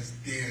has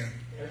their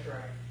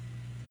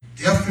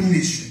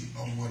definition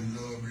of what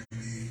love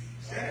really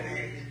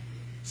is.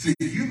 See,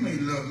 you may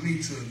love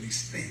me to an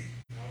extent.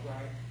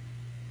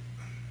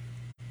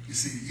 You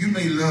see, you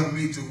may love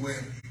me to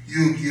where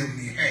you'll give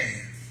me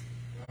half.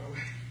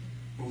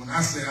 But when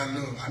I say I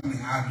love, I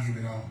mean I give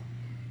it all.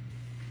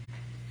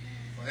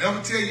 If I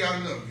ever tell you I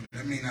love you,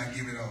 that means I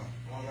give it all.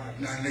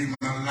 And I lay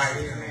my life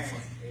down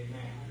for you.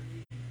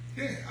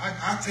 Yeah,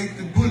 I take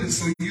the bullet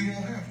so you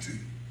won't have to.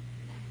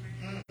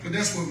 But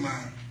that's what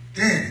my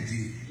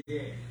daddy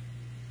did.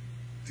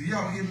 Do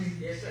y'all hear me?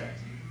 Yes, sir.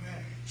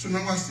 So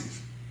now watch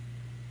this.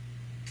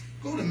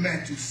 Go to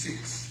Matthew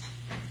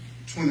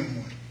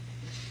 6:21.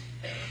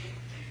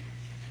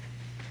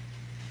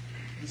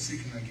 Let's see,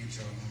 can I get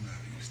y'all on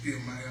out here? Still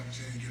might have a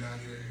chance to get out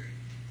of here.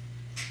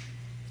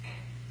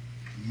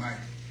 Might.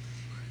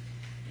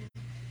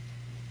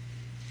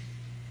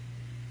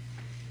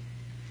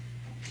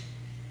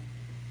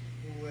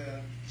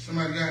 Well,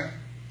 Somebody got it?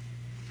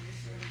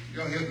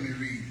 Y'all help me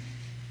read.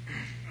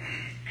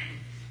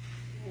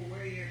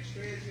 Where your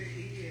treasure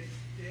is,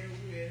 there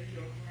will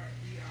your heart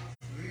be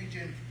also.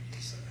 Region.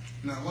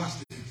 Now watch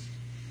this.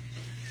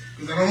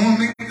 Because I don't want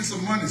to make this a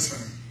money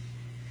sermon.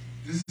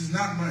 This is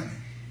not money.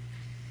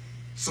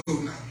 So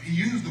now, he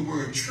used the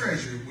word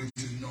treasure, which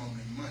is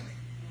normally money.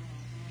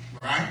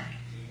 Right?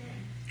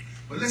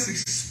 But let's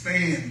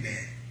expand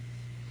that.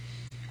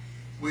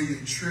 Where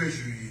your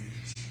treasure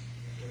is,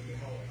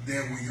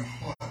 there will your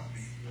heart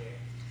be.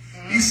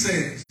 He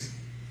says,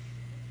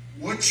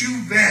 what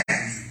you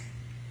value,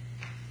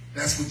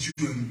 that's what you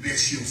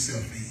invest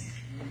yourself in.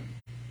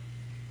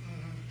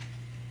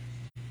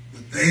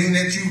 The thing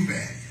that you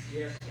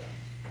value,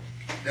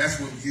 that's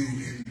what you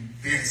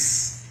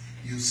invest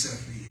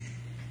yourself in.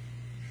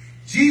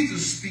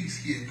 Jesus speaks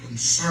here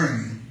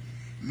concerning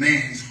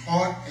man's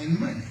heart and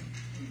money.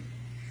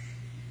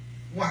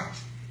 Watch.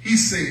 He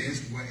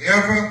says,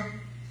 wherever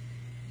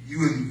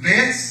you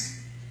invest,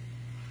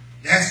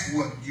 that's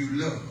what you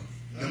love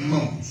the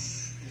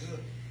most.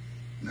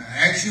 Now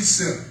ask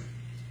yourself,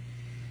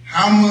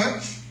 how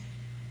much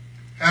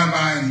have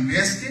I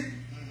invested?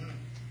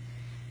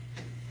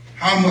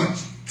 How much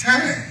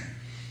time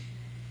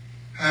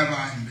have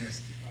I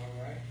invested?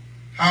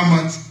 How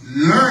much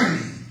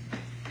learning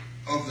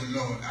of the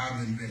Lord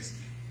I've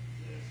invested?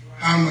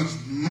 How much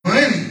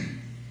money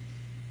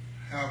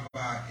have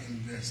I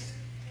invested?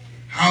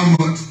 How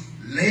much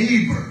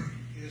labor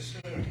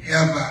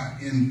have I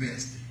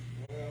invested?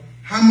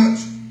 How much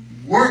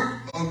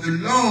work of the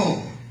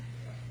Lord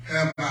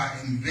have I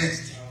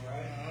invested?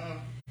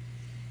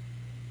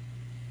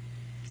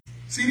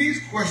 See,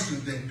 these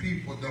questions that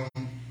people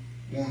don't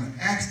want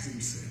to ask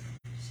themselves.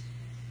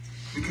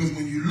 Because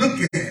when you look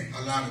at it,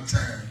 a lot of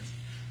times,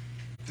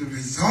 the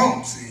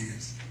results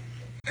is,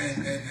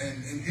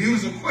 and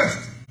here's a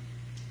question.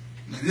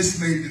 Now, this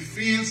may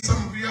defend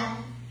some of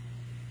y'all,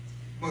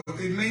 but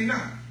it may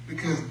not.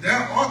 Because there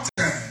are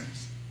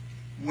times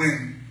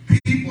when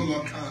people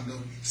are kind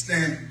of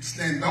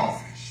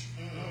standoffish.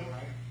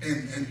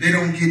 And they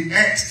don't get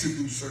asked to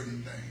do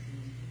certain things.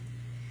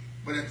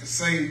 But at the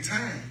same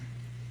time,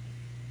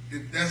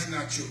 if that's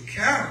not your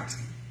character,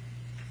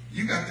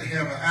 you got to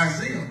have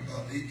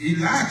an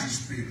Elijah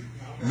spirit.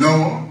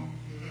 Lord,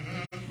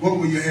 what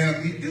will you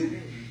have me do?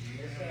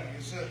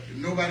 If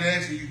nobody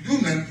asking you to do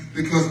nothing,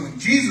 because when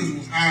Jesus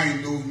was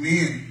hiring those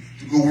men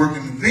to go work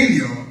in the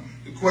vineyard,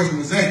 the question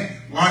was that,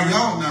 why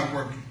y'all not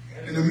working?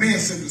 And the men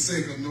simply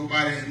said, because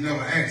nobody had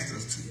never asked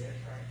us to.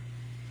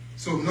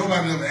 So if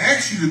nobody never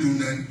asked you to do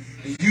nothing,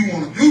 and you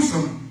want to do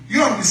something,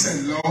 you ought to be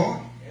saying, Lord,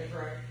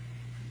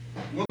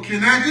 what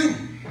can I do?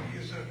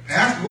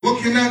 Pastor,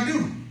 what can I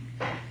do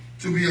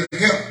to be a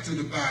help to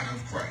the body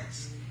of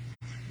Christ?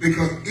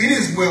 Because it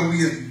is where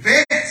we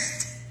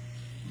invest.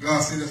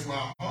 God said that's where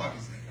our heart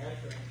is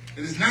at.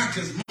 It is not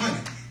just money.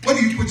 What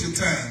do you put your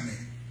time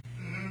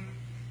in?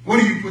 What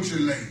do you put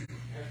your labor?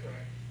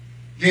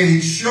 Then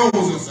he shows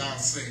us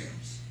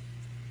ourselves.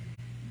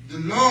 The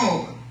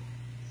Lord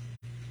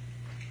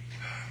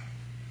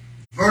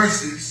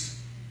versus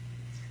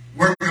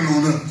working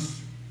on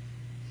us.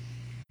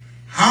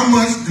 How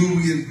much do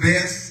we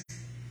invest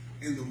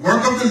in the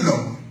work of the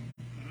Lord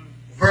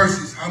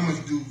versus how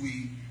much do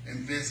we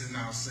invest in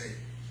ourselves?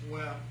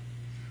 Well,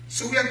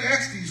 so we have to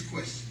ask these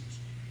questions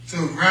to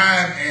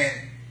arrive at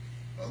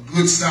a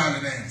good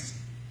solid answer.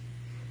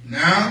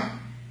 Now,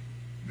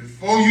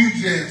 before you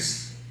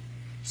just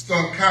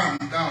start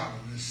counting dollars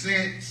and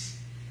cents,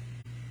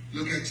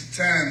 look at your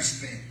time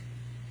spent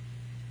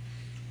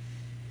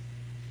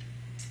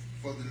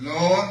for the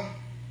Lord.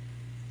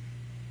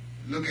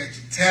 Look at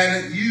your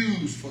talent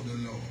used for the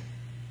Lord.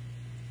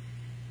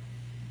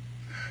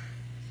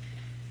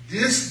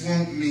 This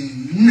won't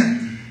mean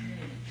nothing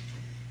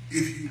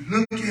if you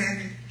look at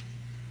it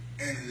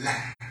and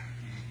lie.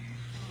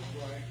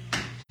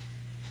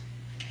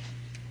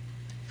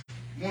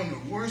 One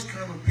of the worst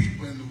kind of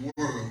people in the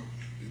world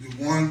is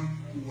the one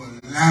who will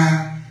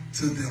lie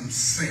to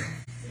themselves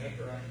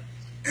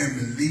and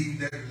believe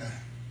that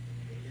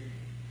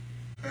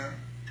lie.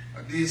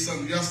 I did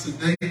something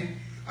yesterday.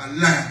 I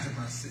lied to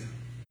myself.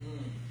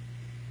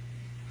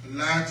 I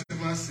lied to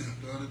myself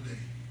the other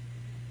day.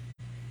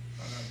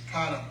 I got a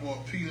pot of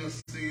boiled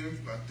peanuts in,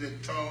 about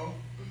that tall,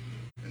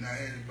 and I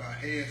had it about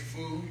half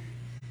full,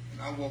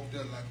 and I walked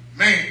there like,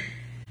 man,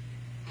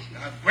 and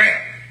I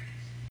grabbed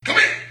it. Come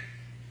here!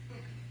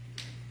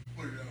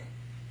 Put it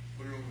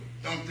over,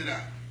 dumped it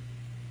out.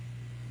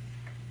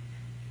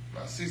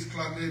 About 6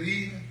 o'clock that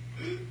evening,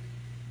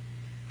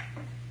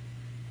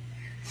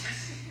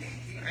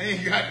 I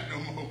ain't got it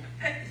no more.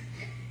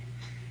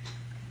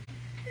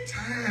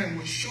 Time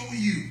will show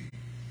you.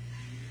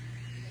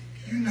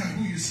 You're not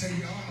who you say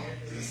you are.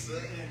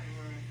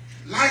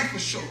 Life will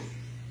show you.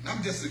 And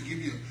I'm just to give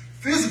you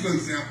a physical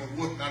example of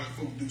what a lot of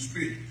folks do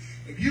spiritually.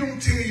 If you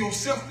don't tell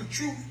yourself the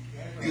truth,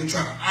 you'll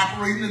try to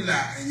operate in the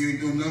lie and you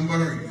ain't doing nothing but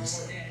hurting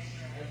yourself.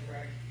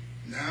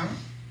 Now,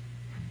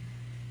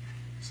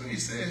 so he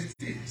says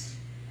this.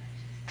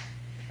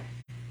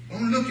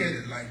 Don't look at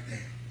it like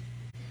that.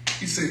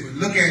 He said, but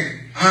look at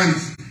it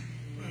honestly.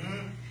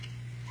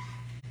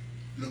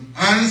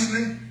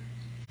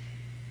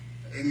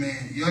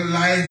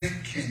 life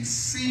can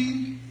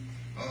see,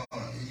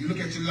 and you look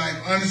at your life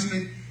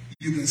honestly,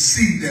 you can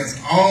see there's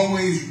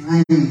always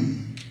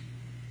room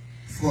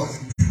for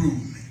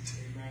improvement.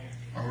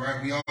 All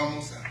right, we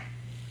almost out.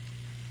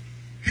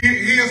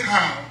 Here's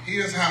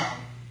how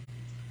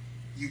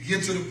you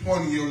get to the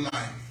point in your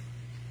life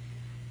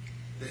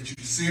that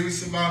you're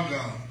serious about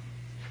God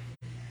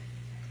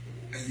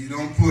and you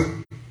don't put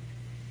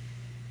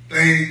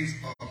things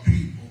or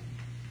people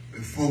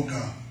before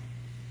God.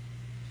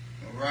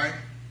 All right?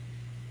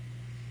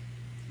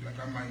 Like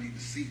I might need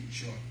to see the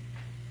chart.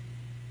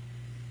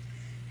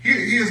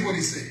 Here's what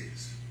he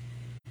says.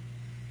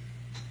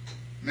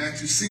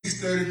 Matthew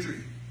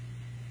 6:33.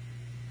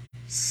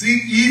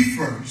 Seek ye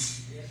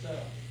first the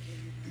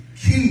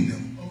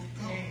kingdom of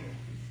God.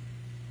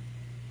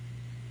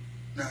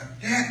 Now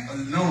that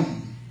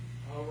alone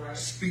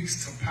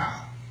speaks to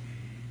power.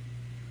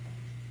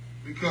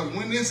 Because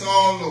when it's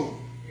all over,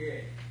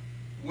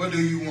 what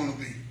do you want to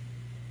be?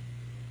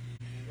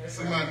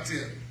 Somebody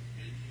tell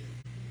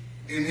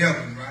me. In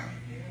heaven, right?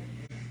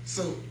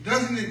 So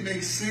doesn't it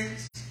make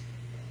sense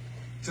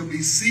to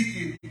be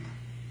seeking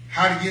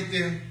how to get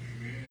there?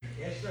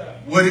 Yes, sir.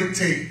 What it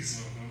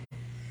takes.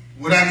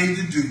 What I need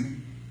to do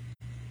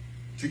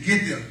to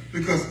get there.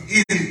 Because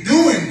in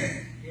doing that,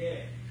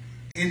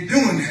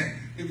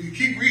 if you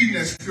keep reading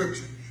that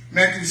scripture,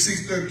 Matthew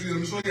 6:33, let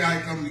me show you how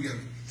it comes together.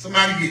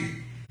 Somebody get it.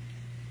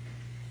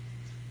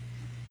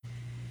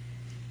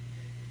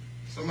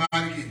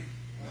 Somebody get it.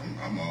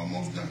 I'm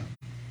almost done.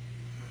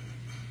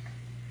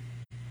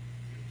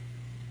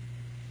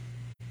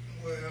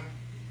 Well,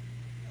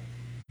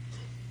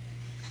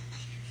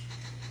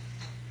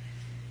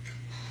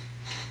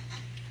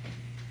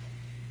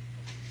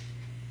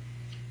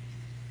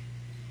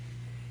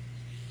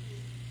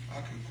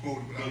 I can quote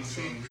it, but I'm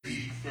Seek trying to read.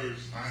 ye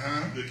first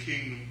the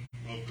kingdom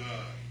of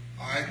God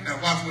All right, now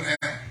watch what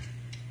happened.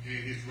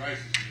 and his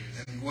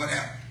righteousness, And what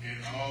happened?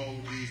 and all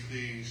these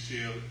things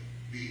shall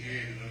be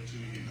added unto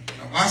you.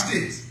 Now watch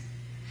this.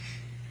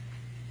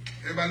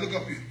 Everybody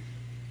look up here.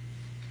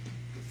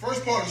 The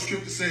first part of the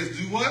scripture says,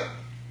 do what?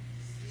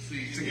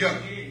 Seek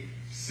Together.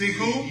 Seek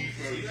who? ye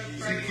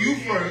first. Seek you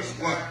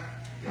first, what?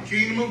 The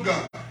kingdom of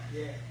God.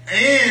 Yeah.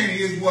 And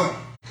his what?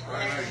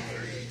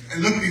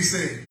 And look what he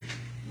said.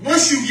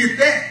 Once you get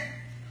that,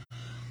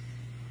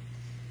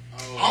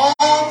 all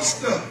the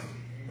stuff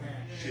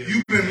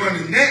you've been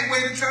running that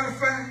way to try to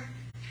find,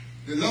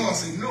 the Lord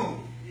said,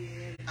 no,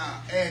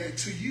 I'll add it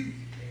to you.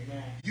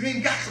 You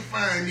ain't got to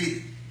find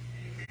it.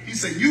 He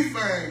said, you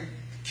find the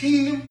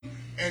kingdom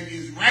and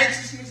his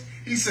righteousness.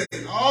 He said,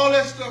 all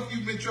that stuff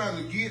you've been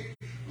trying to get,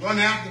 run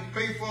out to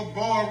pay for,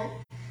 borrow,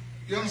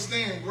 you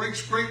understand, break,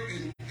 scrape,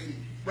 and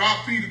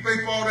rob Peter to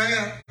pay for all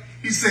that.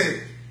 He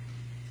said,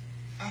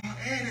 I'll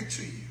add it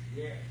to you.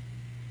 Yeah.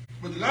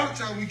 But a lot of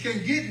times we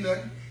can't get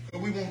nothing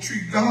because we won't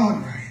treat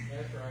God right.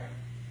 That's right.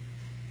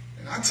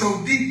 And I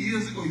told D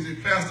years ago, he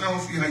said, Pastor, I don't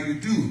see how you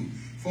do it.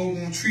 Folk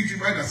won't treat you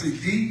right. I said,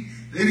 D,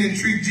 they didn't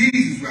treat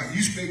Jesus right. You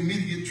expect me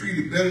to get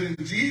treated better than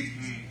Jesus?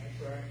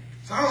 That's right.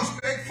 So I don't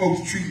expect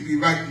folks to treat me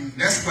right. And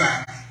that's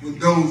why when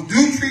those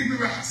do treat me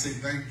right, I say,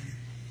 thank you.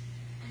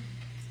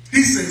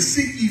 He said,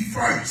 seek ye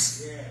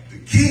first the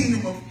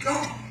kingdom of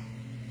God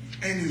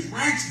and his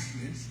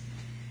righteousness.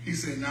 He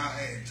said, now I'll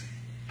add to you.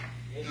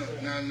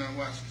 Yes, Now,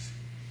 watch this.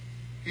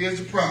 Here's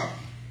the problem.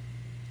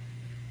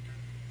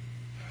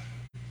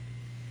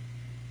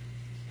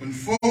 When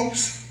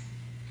folks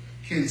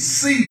can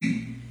see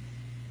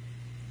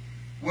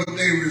what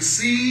they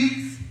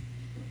receive,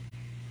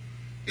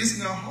 it's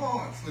not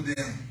hard for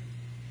them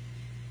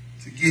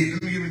to get.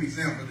 Let me give you an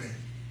example of that.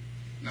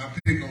 And I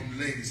pick on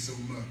the ladies so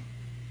much.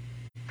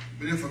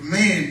 But if a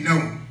man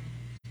know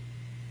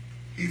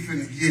he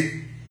finna get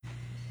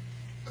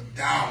a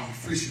dowel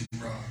fishing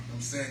rod, I'm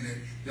saying that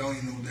y'all don't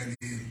even know what that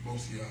is,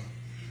 most of y'all.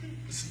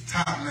 It's a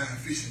top line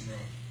fishing rod.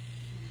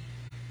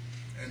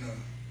 And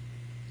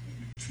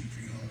maybe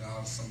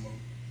 $200-300, some of them.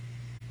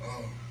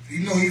 If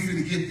he know he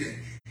finna get that,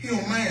 he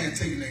don't mind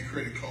taking that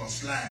credit card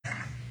slide.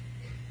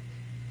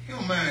 He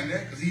don't mind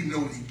that because he know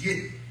what he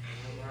getting.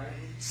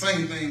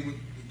 Same thing with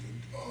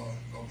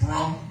a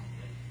Brahma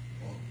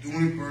or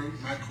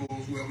Dooneyberg,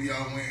 Michaels, whoever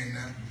y'all wearing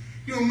now.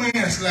 You don't mind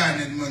sliding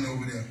that money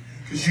over there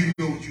because you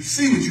know what you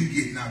see what you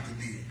getting out the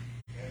deal.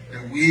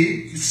 That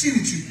wig, you see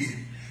what you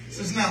getting.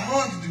 So it's not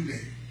hard to do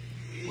that.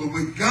 But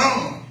with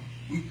God,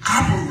 we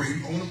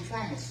operate on the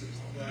promises.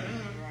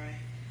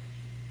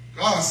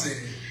 God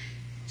said,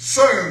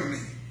 serve me,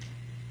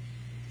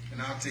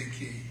 and I'll take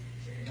care of you.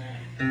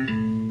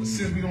 But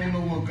since we don't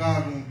know what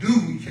God gonna do,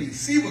 we can't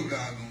see what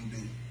God gonna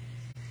do.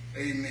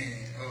 Amen.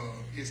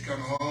 It's kind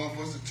of hard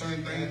for us to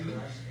turn things loose.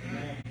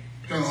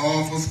 It's kind of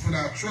hard for us to put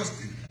our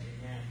trust in it.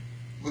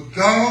 But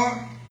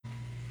God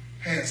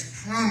has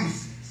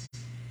promises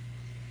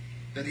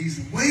that he's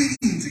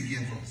waiting to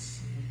give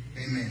us.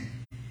 Amen.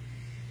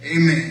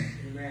 Amen.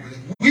 But if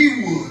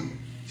we would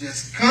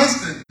just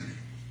constantly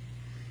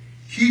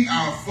keep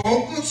our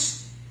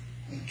focus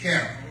on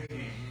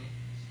Calvary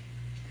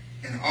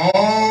and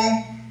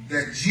all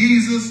that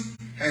Jesus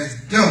has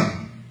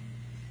done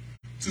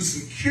to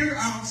secure secure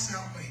our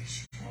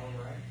salvation.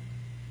 All right.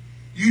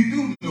 You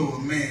do know a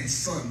man's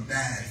son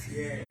died for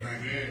you. Yeah.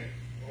 Amen.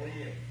 Oh,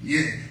 yeah.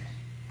 Yeah.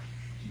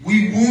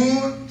 We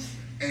would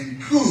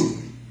and could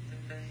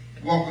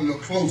walk a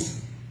little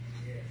closer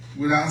Yeah.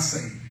 with our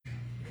Savior.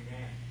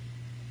 Amen.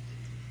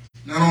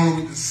 Not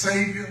only with the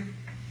Savior,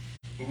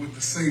 but with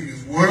the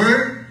Savior's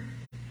word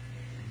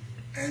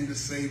and the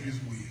Savior's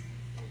will.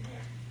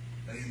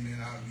 Amen.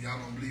 Y'all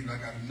don't believe I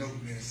got a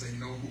note there and say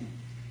no who.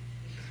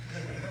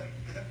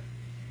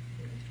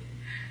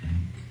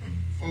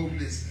 Folks,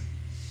 listen.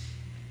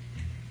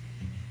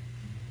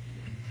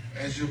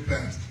 As your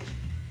pastor,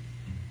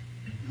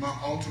 my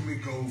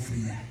ultimate goal for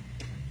you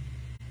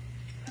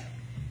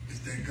is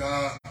that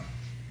God,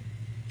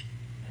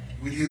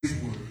 with his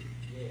word,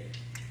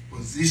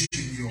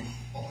 position your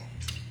heart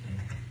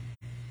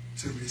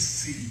to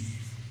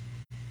receive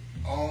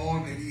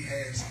all that he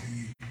has for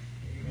you.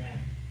 Amen.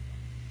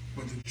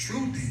 But the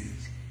truth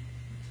is,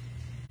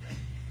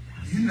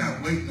 you're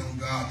not waiting on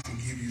God to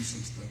give you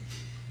some stuff.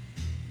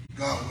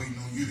 God waiting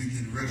on you to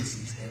get rid of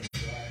some stuff.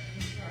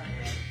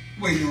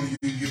 Waiting on you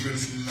to get rid of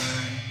some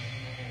lying.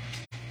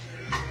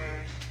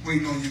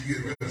 Waiting on you to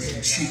get rid of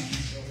some cheating.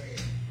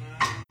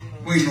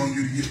 Waiting on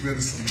you to get rid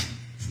of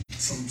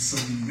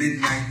some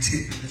midnight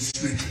tipping and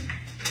slipping.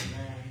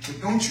 But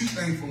don't you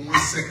think for 1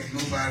 second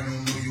nobody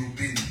don't know your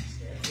business.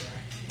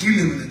 We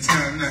live in a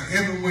time now,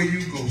 everywhere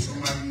you go,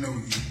 somebody know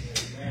you.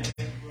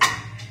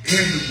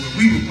 Everywhere.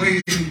 We were way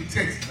in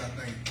Texas, I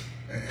think.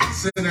 And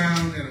sit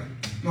down at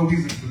we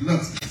was in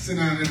Biloxi. Sit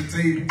down at a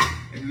table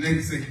and the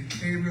lady say,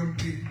 hey, real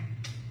quick.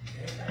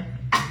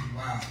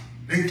 Wow.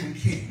 They from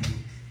Kent.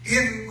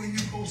 Everywhere you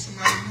go,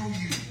 somebody know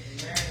you.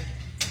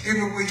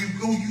 Everywhere you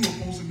go, you are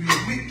supposed to be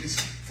a witness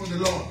for the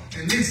Lord.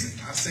 And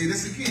listen, I say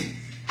this again.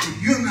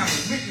 If you're not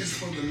a witness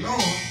for the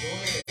Lord,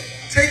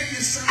 take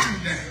your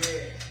sign down.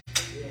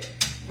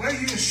 Wear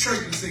your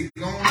shirt and say,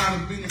 going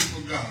out of business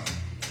for God.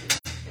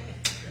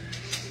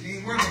 You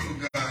ain't working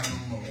for God no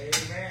more.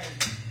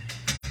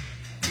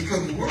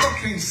 Because the world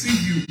can't see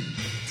you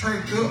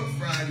turned up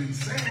Friday and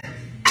Saturday.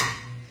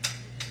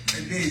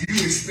 And then you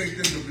expect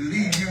them to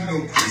believe you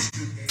know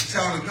Christian,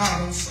 child of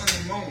God on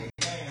Sunday morning.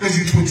 Because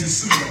you put your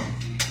suit on.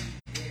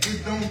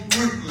 It don't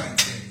work like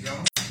that,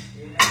 y'all.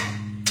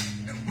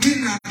 And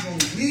we're not going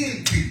to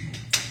win people.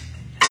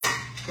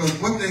 Because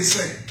what they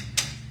say,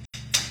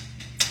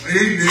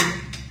 hey, nigga,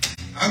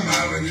 I might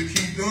as well just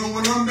keep doing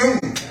what I'm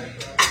doing.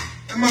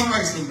 Am I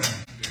right, somebody?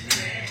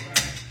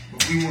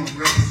 But we want to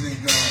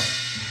represent God.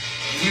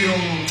 We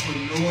don't want to put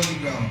no other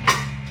God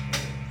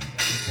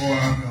before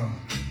our God.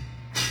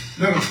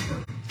 Let us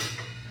pray.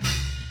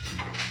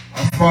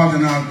 Our Father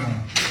and our God,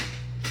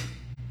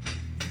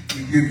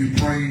 we give you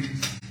praise.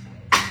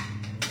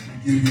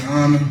 We give you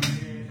honor.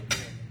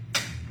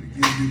 We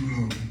give you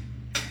glory.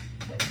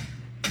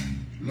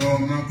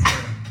 Lord, my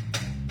prayer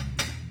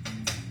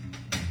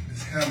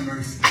is have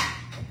mercy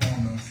upon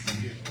us.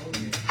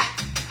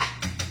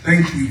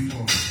 Thank you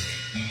for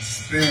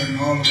sparing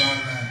all of our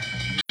lives.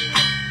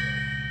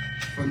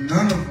 For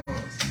none of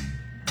us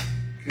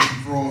can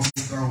throw a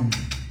stone.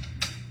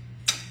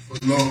 For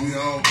Lord, we are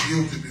all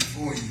guilty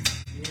before you.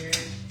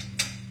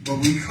 But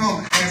we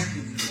come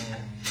asking you,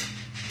 Lord,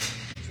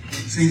 to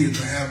continue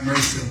to have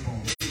mercy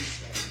upon us.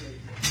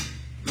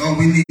 Lord,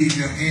 we need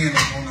your hand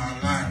upon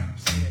our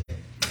lives.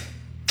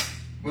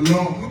 But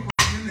Lord,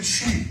 we're in the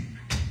shame.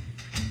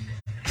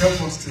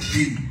 Help us to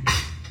be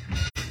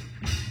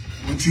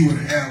what you would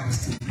have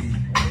us to be.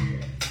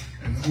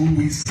 And who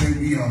we say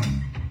we are.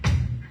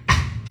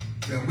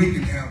 That we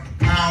can have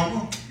the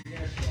power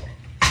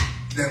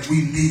that we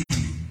need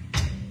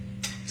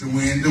to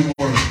win the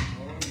world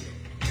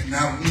and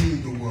not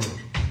wound the world.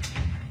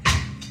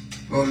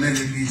 Lord, let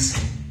it be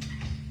so.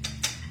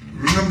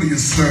 Remember your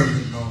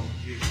servant, Lord.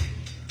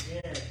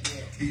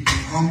 Keep me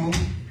humble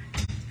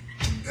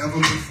ever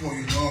before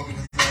you, Lord,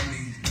 because I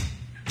need you.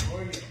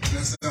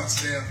 Bless our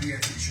staff here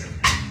at the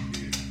church.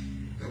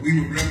 That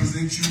we will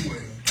represent you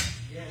well.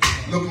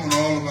 Look on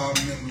all of our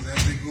members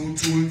as they go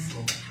to and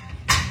fro.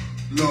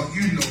 Lord,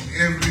 you know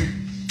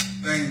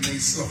everything they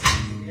suffer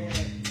through.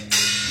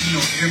 You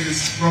know every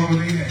struggle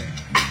they have.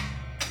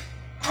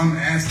 I'm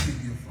asking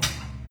you,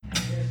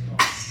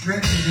 Father.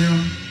 Strengthen them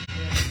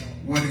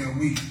where they're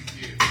weak.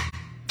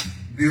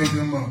 Build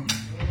them up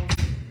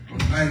when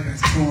life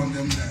has torn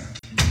them down.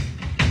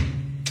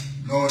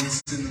 Lord,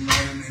 it's in the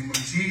mighty name of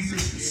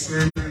Jesus, your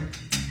servant,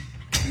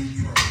 we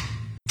pray.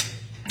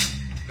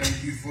 Thank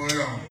you for it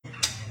all.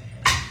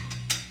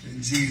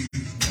 In Jesus'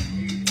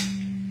 name.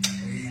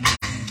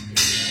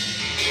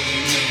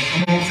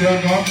 Come on, tell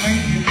God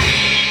thank you.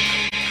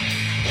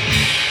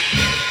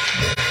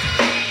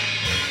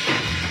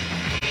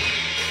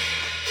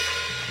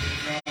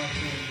 God for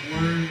his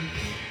word.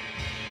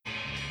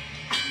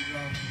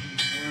 God for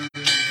his word.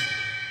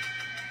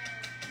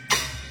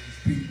 God for his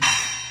people.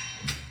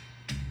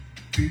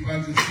 People, I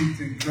just seek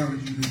to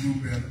encourage you to do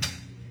better.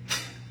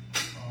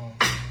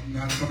 I'm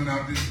not coming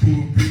out this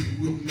pulpit to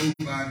whip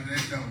nobody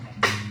that don't.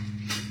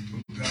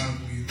 But God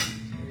will.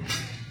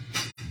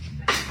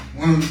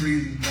 One of the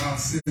reasons God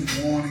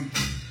sent warning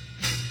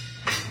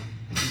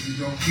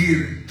don't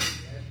hear it,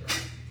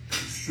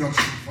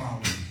 destruction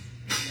follows.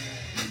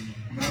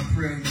 My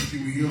prayer is that you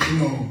will hear the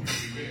Lord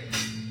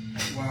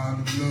while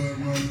the blood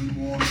runs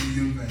warm in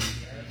your veins.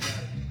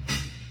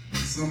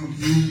 Some of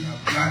you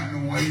have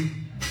gotten away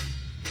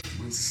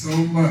with so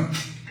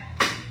much.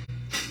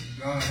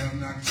 God have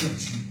not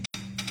touched you.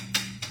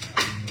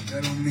 But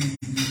that don't mean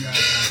you got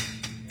it.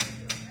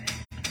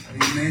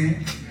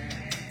 Amen.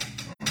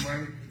 All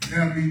right. If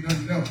there be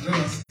nothing else, let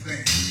us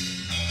stand.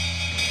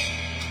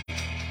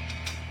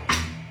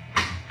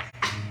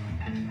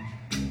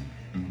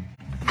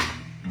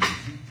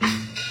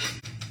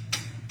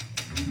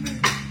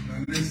 Amen.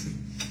 Now listen.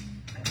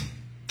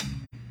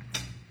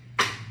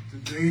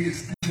 Today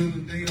is still the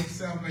day of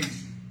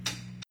salvation.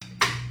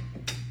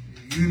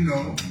 You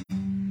know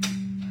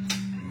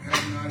you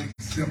have not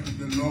accepted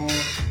the Lord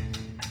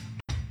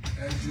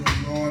as your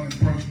Lord and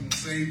personal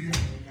Savior.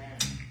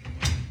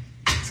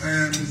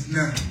 Time is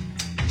now.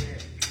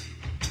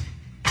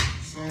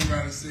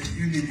 Songwriter said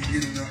you need to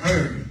get in a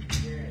hurry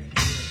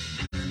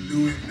and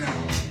do it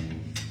now.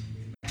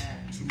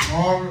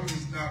 Tomorrow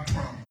is not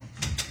promised.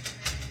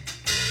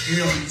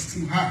 Hell is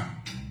too high.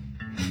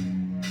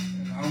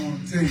 And I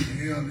want to tell you,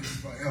 hell is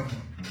forever.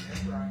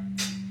 That's right.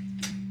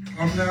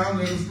 Come now,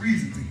 let us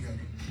reason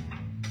together.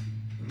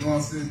 The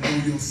Lord says,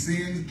 though your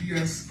sins be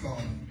as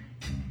scarlet,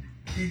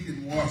 He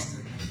can wash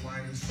them as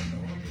white as snow.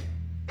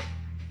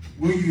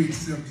 Will you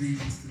accept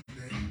Jesus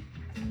today?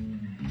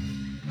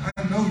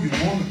 I know you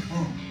want to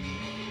come.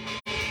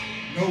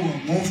 No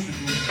one wants to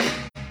go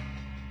back.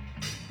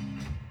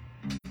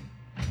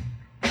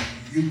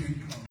 You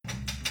can come.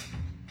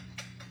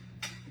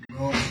 The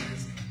Lord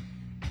says,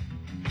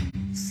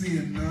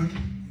 seeing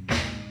none,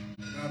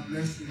 God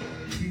bless you.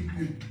 Keep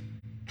you.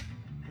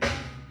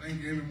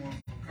 Thank you everyone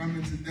for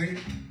coming today.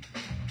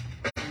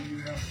 May you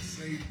have a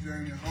safe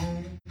journey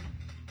home.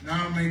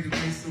 Now may the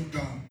grace of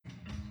God,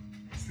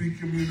 sweet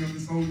communion of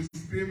His Holy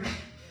Spirit,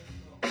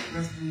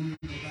 rest rule in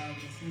the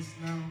lives of us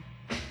now